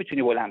دیگه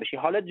نمیتونی بلند بشی.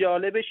 حالا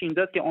جالبش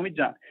اینجاست که امید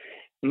جان،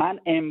 من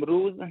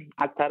امروز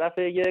از طرف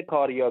یه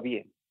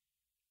کاریابی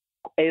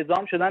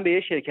اعزام شدم به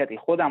یه شرکتی،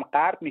 خودم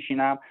غرب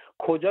میشینم.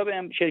 کجا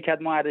به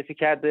شرکت معرفی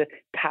کرده؟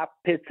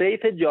 تپ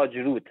سیف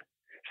جاجرود،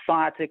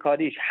 ساعت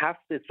کاریش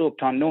 7 صبح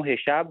تا 9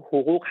 شب،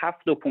 حقوق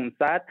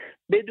 7500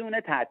 بدون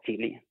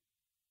تعطیلی.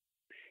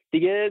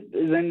 دیگه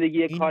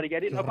زندگی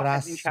کارگری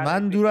رسما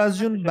دور از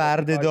جون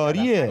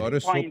بردهداریه. آره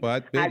صبح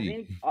باید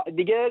بری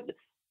دیگه.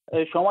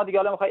 شما دیگه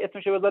حالا میخوای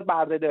اسمشو بذار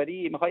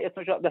بردهداری، میخوای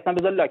اسمشو مثلا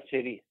بذار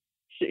لاکچری.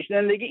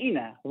 زندگی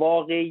اینه،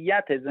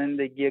 واقعیت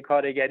زندگی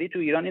کارگری تو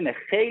ایران اینه.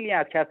 خیلی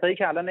از کسایی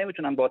که الان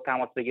نمیتونن با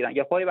تماس بگیرن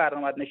یا پای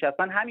برنامه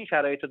نشستن همین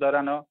شرایطو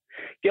دارن ها،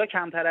 یا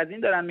کمتر از این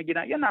دارن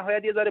میگیرن یا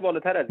نهایت یه ذره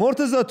بالاتر از این.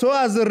 مرتضی تو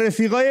از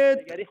رفیقای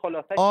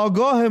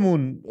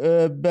آگاهمون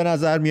به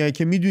نظر میای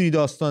که میدونی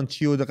داستان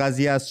چی و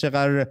قضیه از چه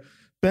قراره.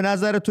 به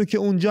نظر تو که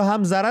اونجا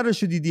هم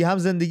ضررشو دیدی، هم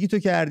زندگی تو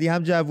کردی،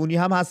 هم جوونی،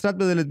 هم حسرت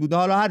به دلت بود،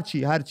 حالا هر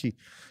چی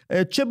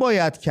چه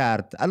باید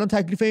کرد؟ الان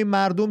تکلیف این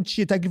مردم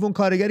چیه؟ تکلیف اون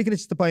کارگری که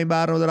نشسته پایین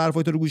برنامه داره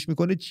حرفای تو رو گوش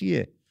میکنه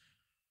چیه؟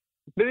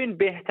 ببین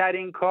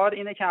بهترین کار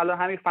اینه که الان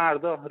همین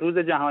فردا روز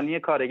جهانی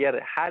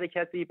کارگره، هر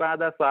کسی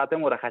بعد از ساعت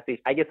مرخصیش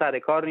اگه سر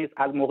کار نیست،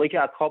 از موقعی که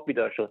از خواب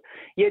بیدار شد،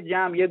 یه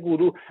جمع، یه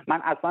گروه،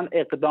 من اصلا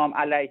اقدام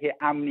علیه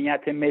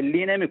امنیت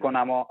ملی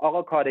نمی‌کنم.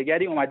 آقا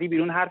کارگری اومدی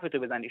بیرون حرفتو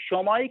بزنی.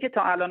 شمایی که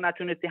تا الان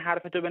نتونستی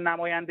حرفتو به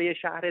نماینده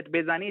شهرت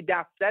بزنی،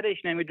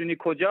 دفترش نمیدونی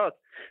کجاست،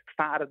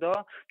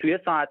 فردا توی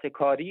ساعت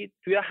کاری،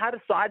 توی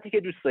هر ساعتی که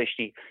دوست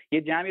داشتی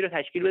یه جمعی رو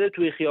تشکیل بده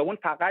توی خیابون،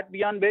 فقط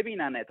بیان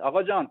ببیننت.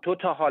 آقا جان تو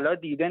تا حالا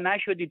دیده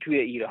نشدی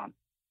توی ایران،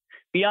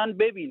 بیان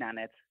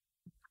ببیننت.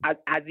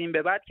 از این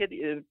به بعد که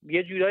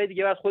یه جورای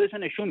دیگه باید خودتو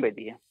نشون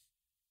بدی.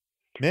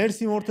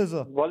 مرسی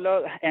مرتضی.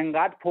 والا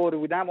انقدر پر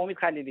بودم امید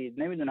خلیلی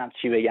نمیدونم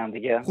چی بگم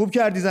دیگه. خوب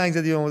کردی زنگ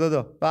زدی به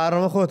مدادا.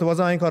 برنامه خودت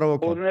بازم این کارو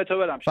بکن. قربونت تو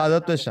برم.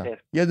 فدات بشم.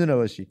 یه دونه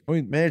باشی.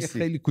 مرسی.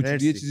 خیلی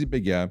کوچیکی یه چیزی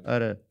بگم.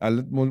 آره.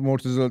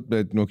 مرتضی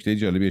به نکته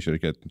جالبی اشاره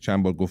کرد.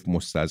 چند بار گفت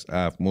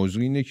مستضعف.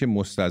 موضوع اینه که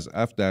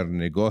مستضعف در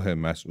نگاه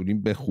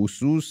مسئولین به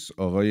خصوص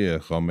آقای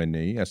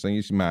خامنه‌ای اصلا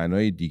یه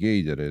معنای دیگه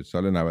ای داره.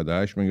 سال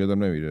 98 من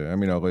یادم نمیره.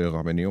 همین آقای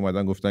خامنه‌ای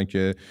اومدن گفتن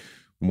که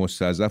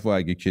مستضعف و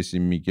اگه کسی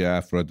میگه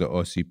افراد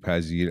آسیب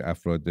پذیر،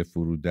 افراد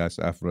فرودست،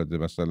 افراد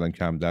مثلا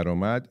کم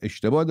درآمد،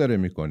 اشتباه داره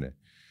میکنه.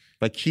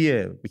 و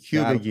کیو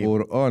بگیم؟ در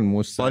قرآن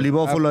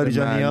مستضعف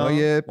به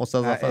معنای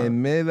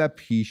ائمه و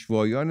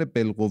پیشوایان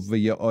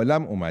بالقوه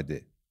عالم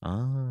اومده.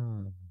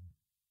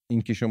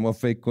 این که شما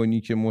فکر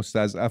کنی که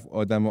مستضعف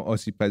آدم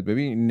آسیب پذیر،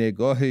 ببین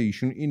نگاه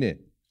ایشون اینه.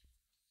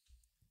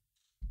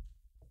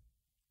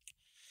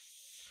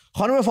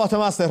 خانم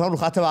فاطمه از تهران رو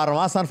خط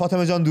برنامه هستن.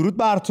 فاطمه جان درود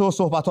بر تو،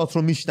 صحبتات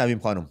رو میشنویم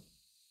خانم.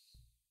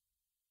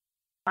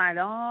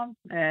 سلام،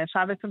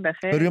 شبتون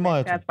بخیر.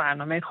 مرسی از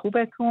برنامه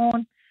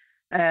خوبتون.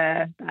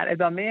 در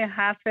ادامه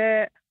حرف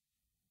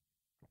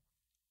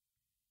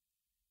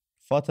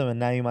فاطمه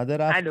نیومده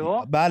رفت.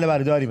 الو؟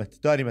 بله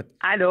داریمت.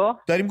 الو؟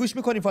 داریم گوش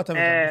میکنیم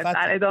فاطمه.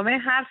 در ادامه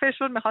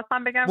حرفشون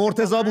میخواستم بگم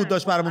مرتضی بود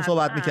داشت برامون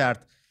صحبت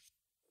میکرد.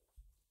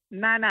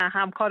 نه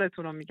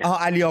همکارتون رو میگم.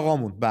 علی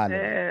آقامون.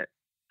 بله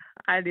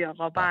علی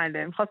آقا.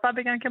 بله میخواستم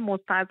بگم که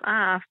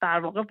مستضعف در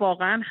واقع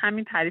واقعا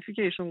همین تعریفی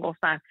که ایشون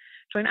گفتن،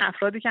 چون این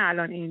افرادی که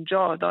الان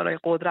اینجا دارای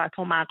قدرت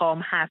و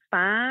مقام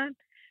هستن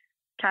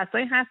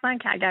کسایی هستن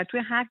که اگر توی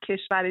هر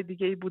کشور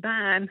دیگه‌ای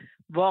بودن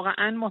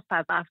واقعا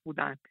مستضعف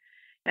بودن.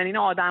 یعنی این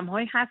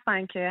آدم‌هایی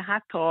هستن که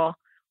حتی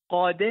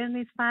قادر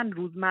نیستن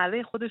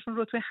روزمره خودشون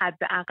رو توی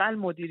حداقل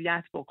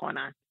مدیریت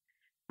بکنن.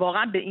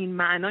 واقعا به این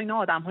معنا اینا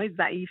آدم‌های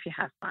ضعیفی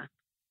هستن.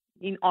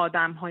 این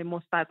آدم‌های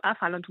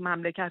مستضعف الان تو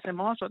مملکت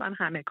ما شدن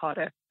همه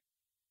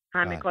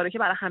کاره که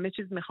برای همه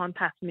چیز میخوان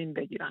تصمیم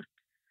بگیرن.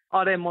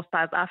 آره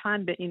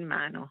مستضعفن به این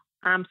معنا.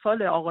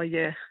 امثال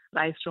آقای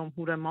رئیس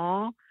جمهور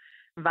ما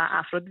و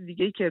افراد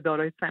دیگه‌ای که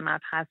دارای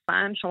سمت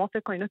هستن، شما فکر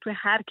کنید توی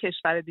هر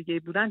کشور دیگه‌ای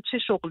بودن چه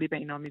شغلی به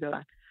اینا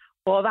میدادن.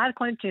 باور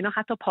کنید که اینا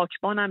حتی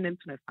پاکبان هم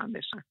نمیتونستن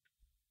بشن.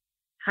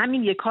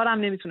 همین یک کار هم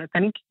نمیتونست.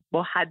 یعنی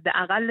با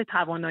حداقل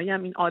توانایی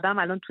هم این آدم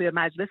الان توی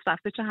مجلس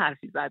رفته چه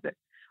حرفی زده.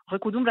 آخه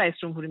کدوم رئیس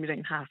جمهوری میره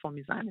این حرفا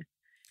میزنه؟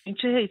 این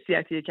چه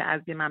حیثیتیه که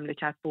از یه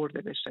مملکت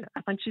برده بشه؟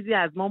 اصلا چیزی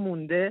از ما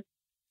مونده؟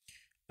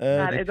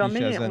 در ادامه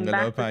اون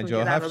بحث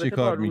 57 چی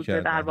کار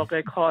می‌کرد؟ در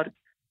واقع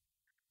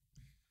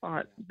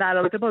در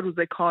رابطه با روز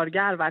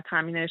کارگر و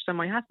تامین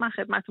اجتماعی هست. من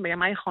خدمتتون بگم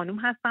من خانوم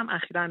هستم،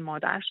 اخیراً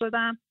مادر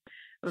شدم.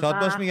 شاد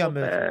باش میگم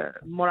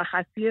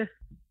مرخصی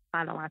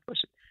سلامت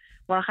باشید.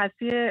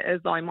 مرخصی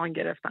زایمان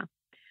گرفتم.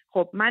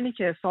 خب منی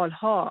که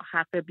سالها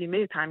حق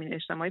بیمه تامین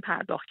اجتماعی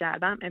پرداخت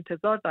کردم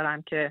انتظار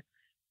دارم که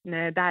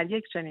در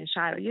یک چنین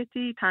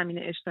شرایطی تامین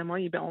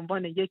اجتماعی به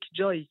عنوان یک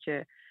جایی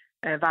که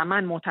و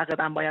من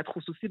معتقدم باید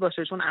خصوصی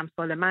باشه چون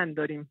امثال من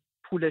داریم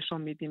پولشو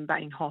میدیم و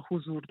اینها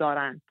حضور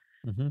دارن.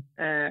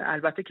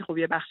 البته که خب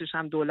یه بخشش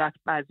هم دولت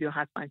بعضیا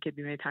هستن که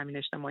بیمه تامین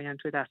اجتماعی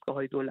توی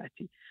دستگاه‌های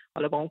دولتی.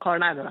 حالا با اون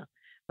کار ندارم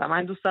و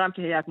من دوست دارم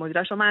که هیئت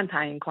مدیره‌شو من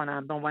تعیین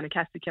کنم به عنوان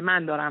کسی که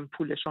من دارم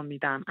پولشو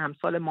میدم.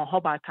 امثال ماها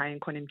باید تعیین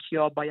کنیم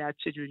کیا باید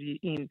چجوری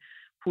این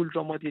پول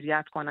رو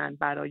مدیریت کنن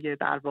برای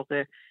در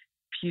واقع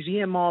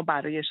پیری ما،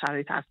 برای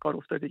شرایط از کار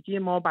افتادگی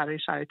ما، برای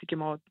شرایطی که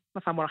ما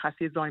مثلا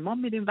مرخصی زایمان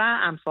میدیم و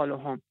امثال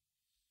هم.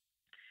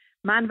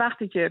 من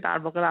وقتی که در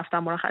واقع رفتم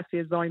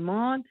مرخصی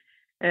زایمان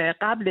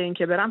قبل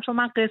اینکه برم چون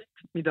من قسط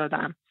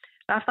میدادم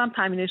رفتم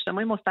تامین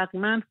اجتماعی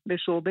مستقیما به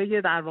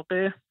شعبه در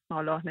واقع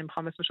حالا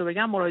نمیخوام اسمشو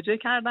بگم مراجعه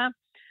کردم.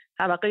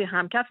 طبقه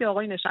همکفی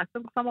آقای نشسته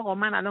گفتم آقا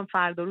من الان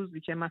فردا روزی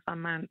که مثلا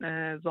من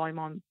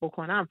زایمان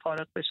بکنم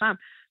فارغ بشم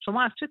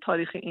شما از چه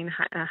تاریخی این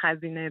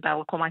هزینه در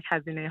واقع کمک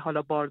هزینه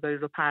حالا بارداری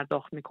رو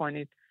پرداخت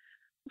میکنید؟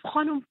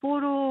 خانم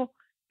برو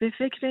به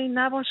فکر این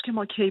نباش که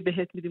ما کی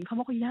بهت میدیم. گفتم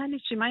آقا یعنی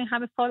چی؟ من این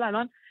همه سال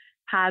الان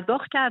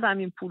پرداخت کردم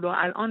این پولو،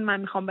 الان من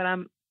میخوام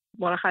برم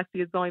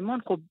مرخصی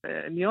زایمان، خب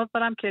نیاز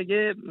دارم که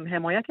یه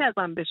حمایتی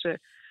ازم بشه.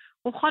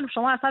 گفت خانم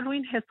شما اصلا روی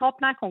این حساب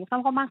نکن. گفتم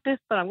آقا من قسط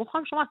دارم. گفت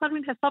خانم شما اصلا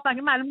روی این حساب نکن،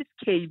 معلوم نیست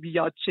کی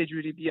بیاد چه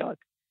جوری بیاد.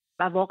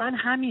 و واقعا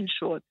همین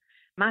شد.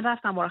 من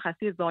رفتم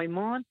مرخصی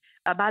زایمان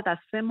و بعد از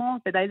 3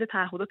 ماه به دلیل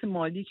تعهدات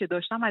مالی که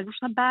داشتم مجبور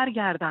شدم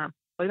برگردم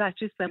با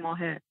بچه 3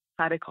 ماهه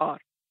سر کار.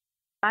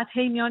 بعد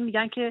هی میان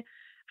میگن که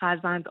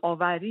فرزند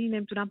آوری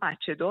نمیتونم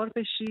بچه دار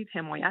بشید،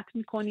 حمایت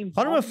میکنیم.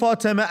 خانم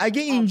فاطمه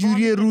اگه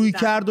اینجوری روی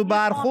کرد و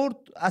برخورد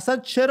اصلا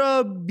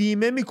چرا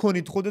بیمه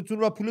میکنید خودتون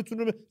رو و پولتون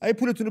رو اگه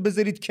پولتون رو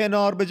بذارید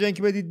کنار به جای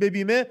اینکه بدید به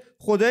بیمه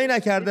خدایی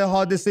نکرده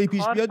حادثه‌ای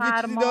پیش بیاد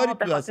یه چیزی دارید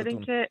تو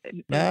دستتون؟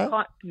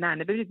 نه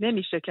ببینید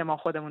نمیشه که ما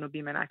خودمون رو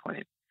بیمه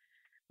نکنیم.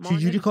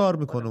 چجوری کار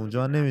میکنه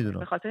اونجا نمیدونم.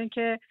 به خاطر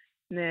اینکه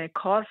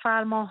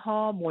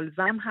کارفرماها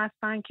ملزم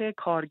هستن که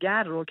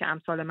کارگر رو که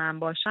امثال من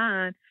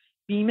باشن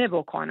بیمه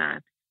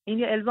بکنن. این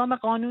یه الزام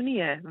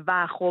قانونیه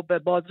و خب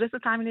بازرس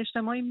تامین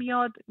اجتماعی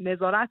میاد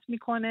نظارت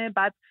میکنه،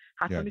 بعد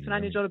حتی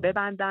میتونن یه جا رو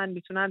ببندن،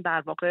 میتونن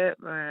در واقع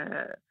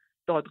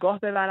دادگاه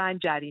ببرن،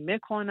 جریمه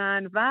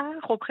کنن و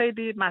خب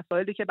خیلی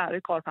مسائلی که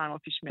برای کارفرما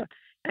پیش میاد.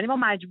 یعنی ما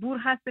مجبور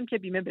هستیم که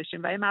بیمه بشیم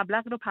و یه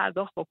مبلغ رو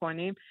پرداخت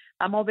بکنیم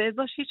و ما به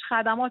ازاش هیچ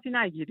خدماتی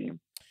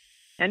نگیریم.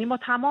 یعنی ما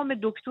تمام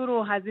دکتر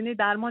و هزینه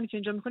درمانی که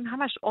اینجا میکنیم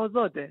همش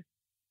آزاده.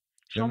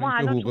 شما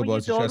الان حقوق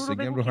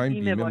بازنشستگی هم رو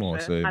همین بیمه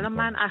محاسبه الان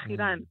من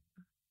اخیراً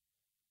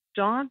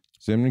جان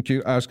ضمن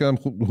که عرض کردم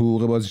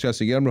حقوق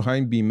بازنشستگی هم رو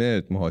همین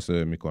بیمه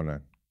محاسبه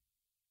میکنن.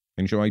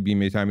 یعنی شما اگه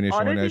بیمه تامین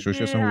اجتماعی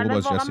نداشته اصلا حقوق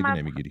بازنشستگی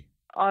نمیگیری.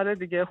 آره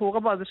دیگه حقوق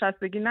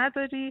بازنشستگی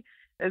نداری.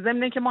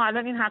 ضمن که ما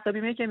الان این حق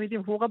بیمه که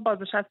میدیم حقوق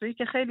بازنشستگی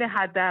که خیلی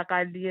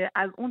حداقلیه،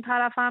 از اون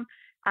طرفم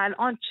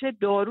الان چه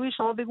دارویی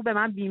شما بگو به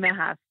من بیمه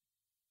هست؟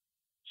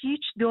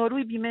 هیچ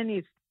داروی بیمه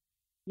نیست.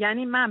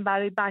 یعنی من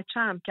برای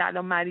بچه‌م که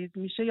الان مریض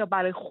میشه یا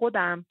برای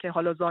خودم که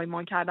حالا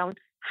زایمان کردم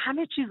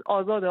همه چیز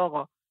آزاده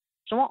آقا.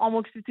 شما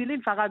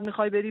آموکسیسیلین فقط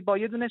میخوای بری با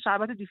یه دونه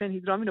شربت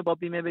دیفنهیدرامین رو با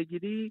بیمه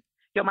بگیری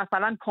یا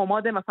مثلا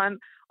پماد مثلا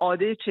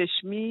عاده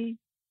چشمی.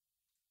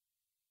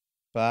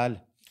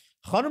 بله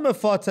خانم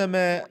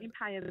فاطمه این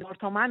 5000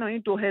 تومان و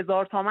این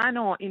 2000 تومان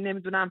و این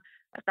نمیدونم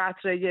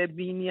قطره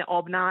بینی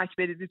آب نمک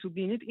بریزی تو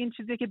بینید، این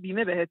چیزیه که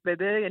بیمه بهت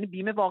بده؟ یعنی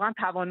بیمه واقعا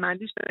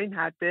توانمندیش در این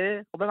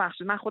حده؟ خب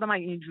ببخشید من خودم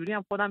اگه اینجوری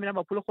هم خودم میرم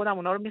با پول خودم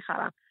اونا رو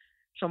میخرم.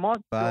 شما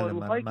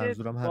داروهایی که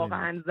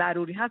واقعا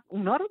ضروری هست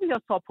اونا رو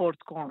بیا ساپورت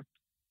کن.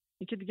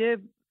 این که دیگه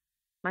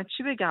من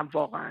چی بگم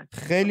واقعا.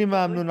 خیلی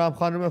ممنونم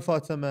خانم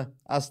فاطمه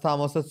از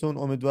تماستون.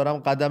 امیدوارم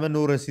قدم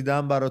نو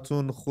رسیدن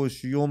براتون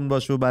خوشیوم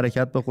باشه و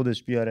برکت به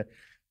خودش بیاره،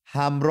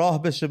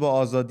 همراه بشه با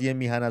آزادی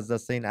میهن از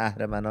دست این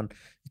اهرمنان.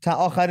 تا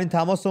آخرین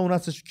تماس اون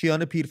هستش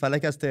کیان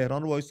پیرفلک از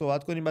تهران رو باهاش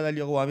صحبت کنیم، بعد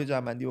علی آقا با هم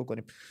جمع‌بندی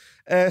بکنیم.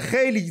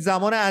 خیلی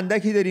زمان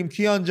اندکی داریم.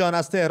 کیان جان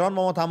از تهران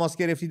ما تماس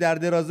گرفتی، در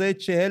درازه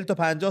 40 تا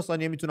 50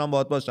 ثانیه میتونم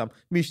باهات باشم،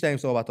 میشنویم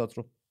صحبتات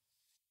رو.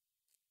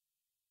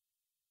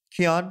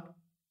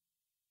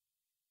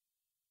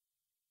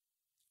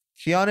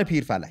 کیان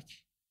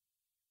پیرفلک.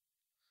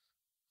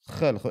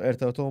 خیلی خب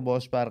ارتباطمون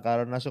باهاش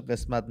برقرار نشد،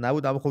 قسمت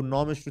نبود، اما خب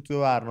نامش رو توی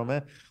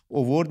برنامه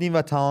آوردیم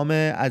و تمام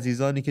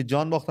عزیزانی که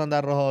جان باختن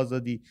در راه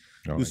آزادی،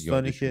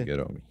 دوستانی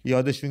که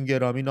یادشون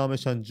گرامی،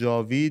 نامشان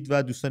جاوید،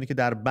 و دوستانی که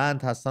در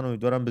بند هستن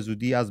امیدوارم به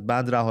زودی از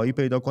بند رهایی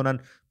پیدا کنن،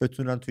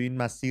 بتونن تو این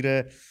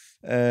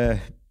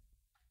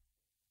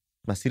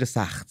مسیر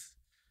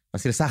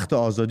سخت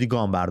آزادی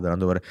گام بردارن.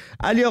 دوباره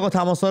علی آقا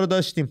تماسا رو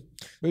داشتیم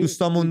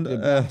دوستامون.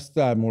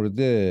 در مورد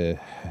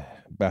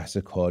بحث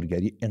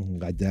کارگری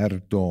انقدر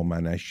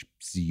دامنش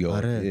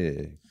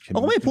زیاده.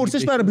 آقا من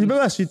پرسش برام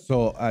ببخشید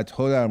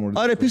ساعت‌ها در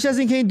مورد پیش از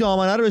اینکه این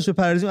دامنه رو بهش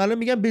بپردازیم، الان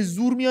میگن به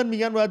زور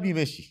میگن باید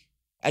بیمه شی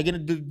اگه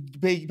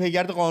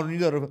پیگرد قانونی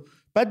داره،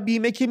 بعد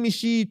بیمه که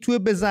میشی توی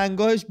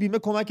بزنگاهش بیمه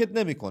کمکت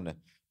نمیکنه،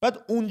 بعد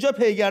اونجا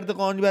پیگرد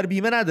قانونی برای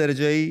بیمه نداره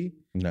جایی؟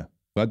 نه،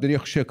 باید بری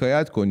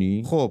شکایت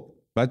کنی. خب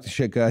بعد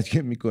شکایت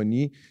که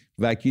میکنی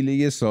وکیل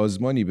یه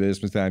سازمانی به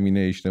اسم تامین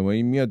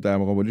اجتماعی میاد در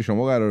مقابل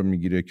شما قرار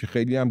میگیره که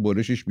خیلی هم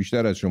برشش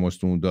بیشتر از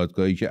شماست، اون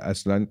دادگاهی که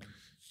اصلا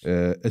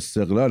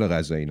استقلال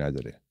قضایی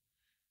نداره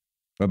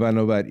و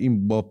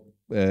بنابراین با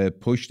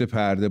پشت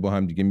پرده با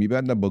هم دیگه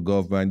میبندن، با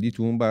گاوبندی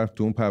تو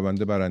اون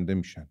پرونده برنده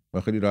میشن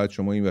و خیلی راحت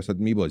شما این وسط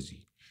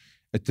میبازی.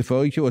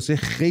 اتفاقی که واسه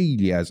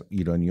خیلی از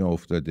ایرانی‌ها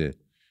افتاده،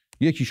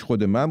 یکیش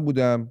خود من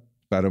بودم،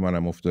 برای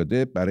منم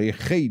افتاده، برای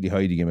خیلی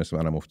های دیگه مثل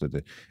منم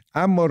افتاده،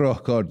 اما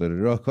راهکار داره.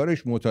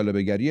 راهکارش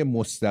مطالبه گری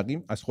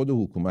مستقیم از خود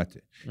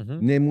حکومته.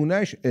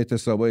 نمونهش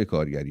اعتصابای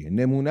کارگریه،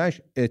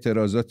 نمونهش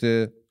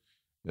اعتراضات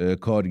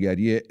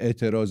کارگری،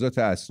 اعتراضات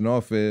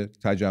اصناف،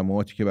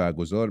 تجمعاتی که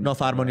برگزار میشه،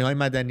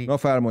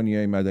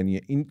 نافرمانی‌های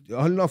مدنی. این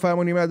حال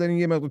نافرمانی مدنی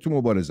یه مقدار تو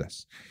مبارزه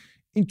است،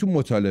 این تو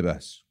مطالبه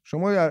است.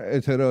 شما در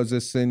اعتراض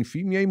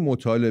صنفی میای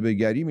مطالبه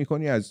گری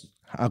میکنی از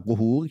حق و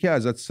حقوقی که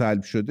ازت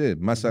سلب شده.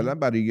 مثلا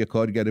برای یه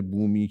کارگر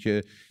بومی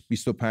که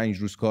 25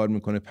 روز کار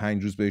میکنه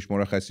 5 روز بهش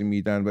مرخصی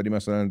میدن، ولی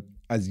مثلا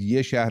از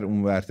یه شهر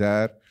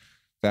اونورتر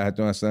در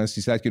حد مثلا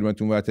 300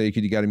 کیلومتر اونورتر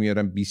یکی دیگر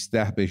میارن 20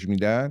 بهش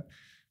میدن،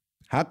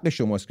 حق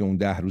شماست که اون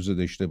 10 روز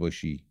داشته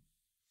باشی.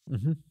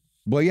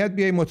 باید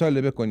بیای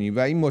مطالبه کنی و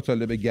این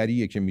مطالبه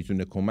گریه که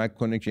میتونه کمک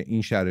کنه که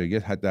این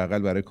شرایط حداقل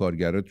برای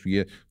کارگرها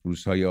توی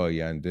روزهای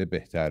آینده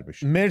بهتر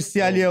بشه. مرسی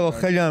علی آقا.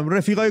 خیلی هم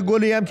رفیقای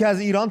گلی هم که از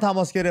ایران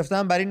تماس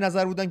گرفتن بر این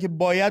نظر بودن که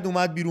باید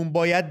اومد بیرون،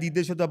 باید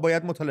دیده شد و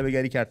باید مطالبه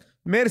گری کرد.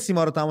 مرسی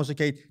ما رو تماشا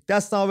کردید.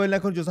 دست ناول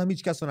نکنید، جز هم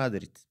هیچ کس رو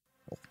ندارید.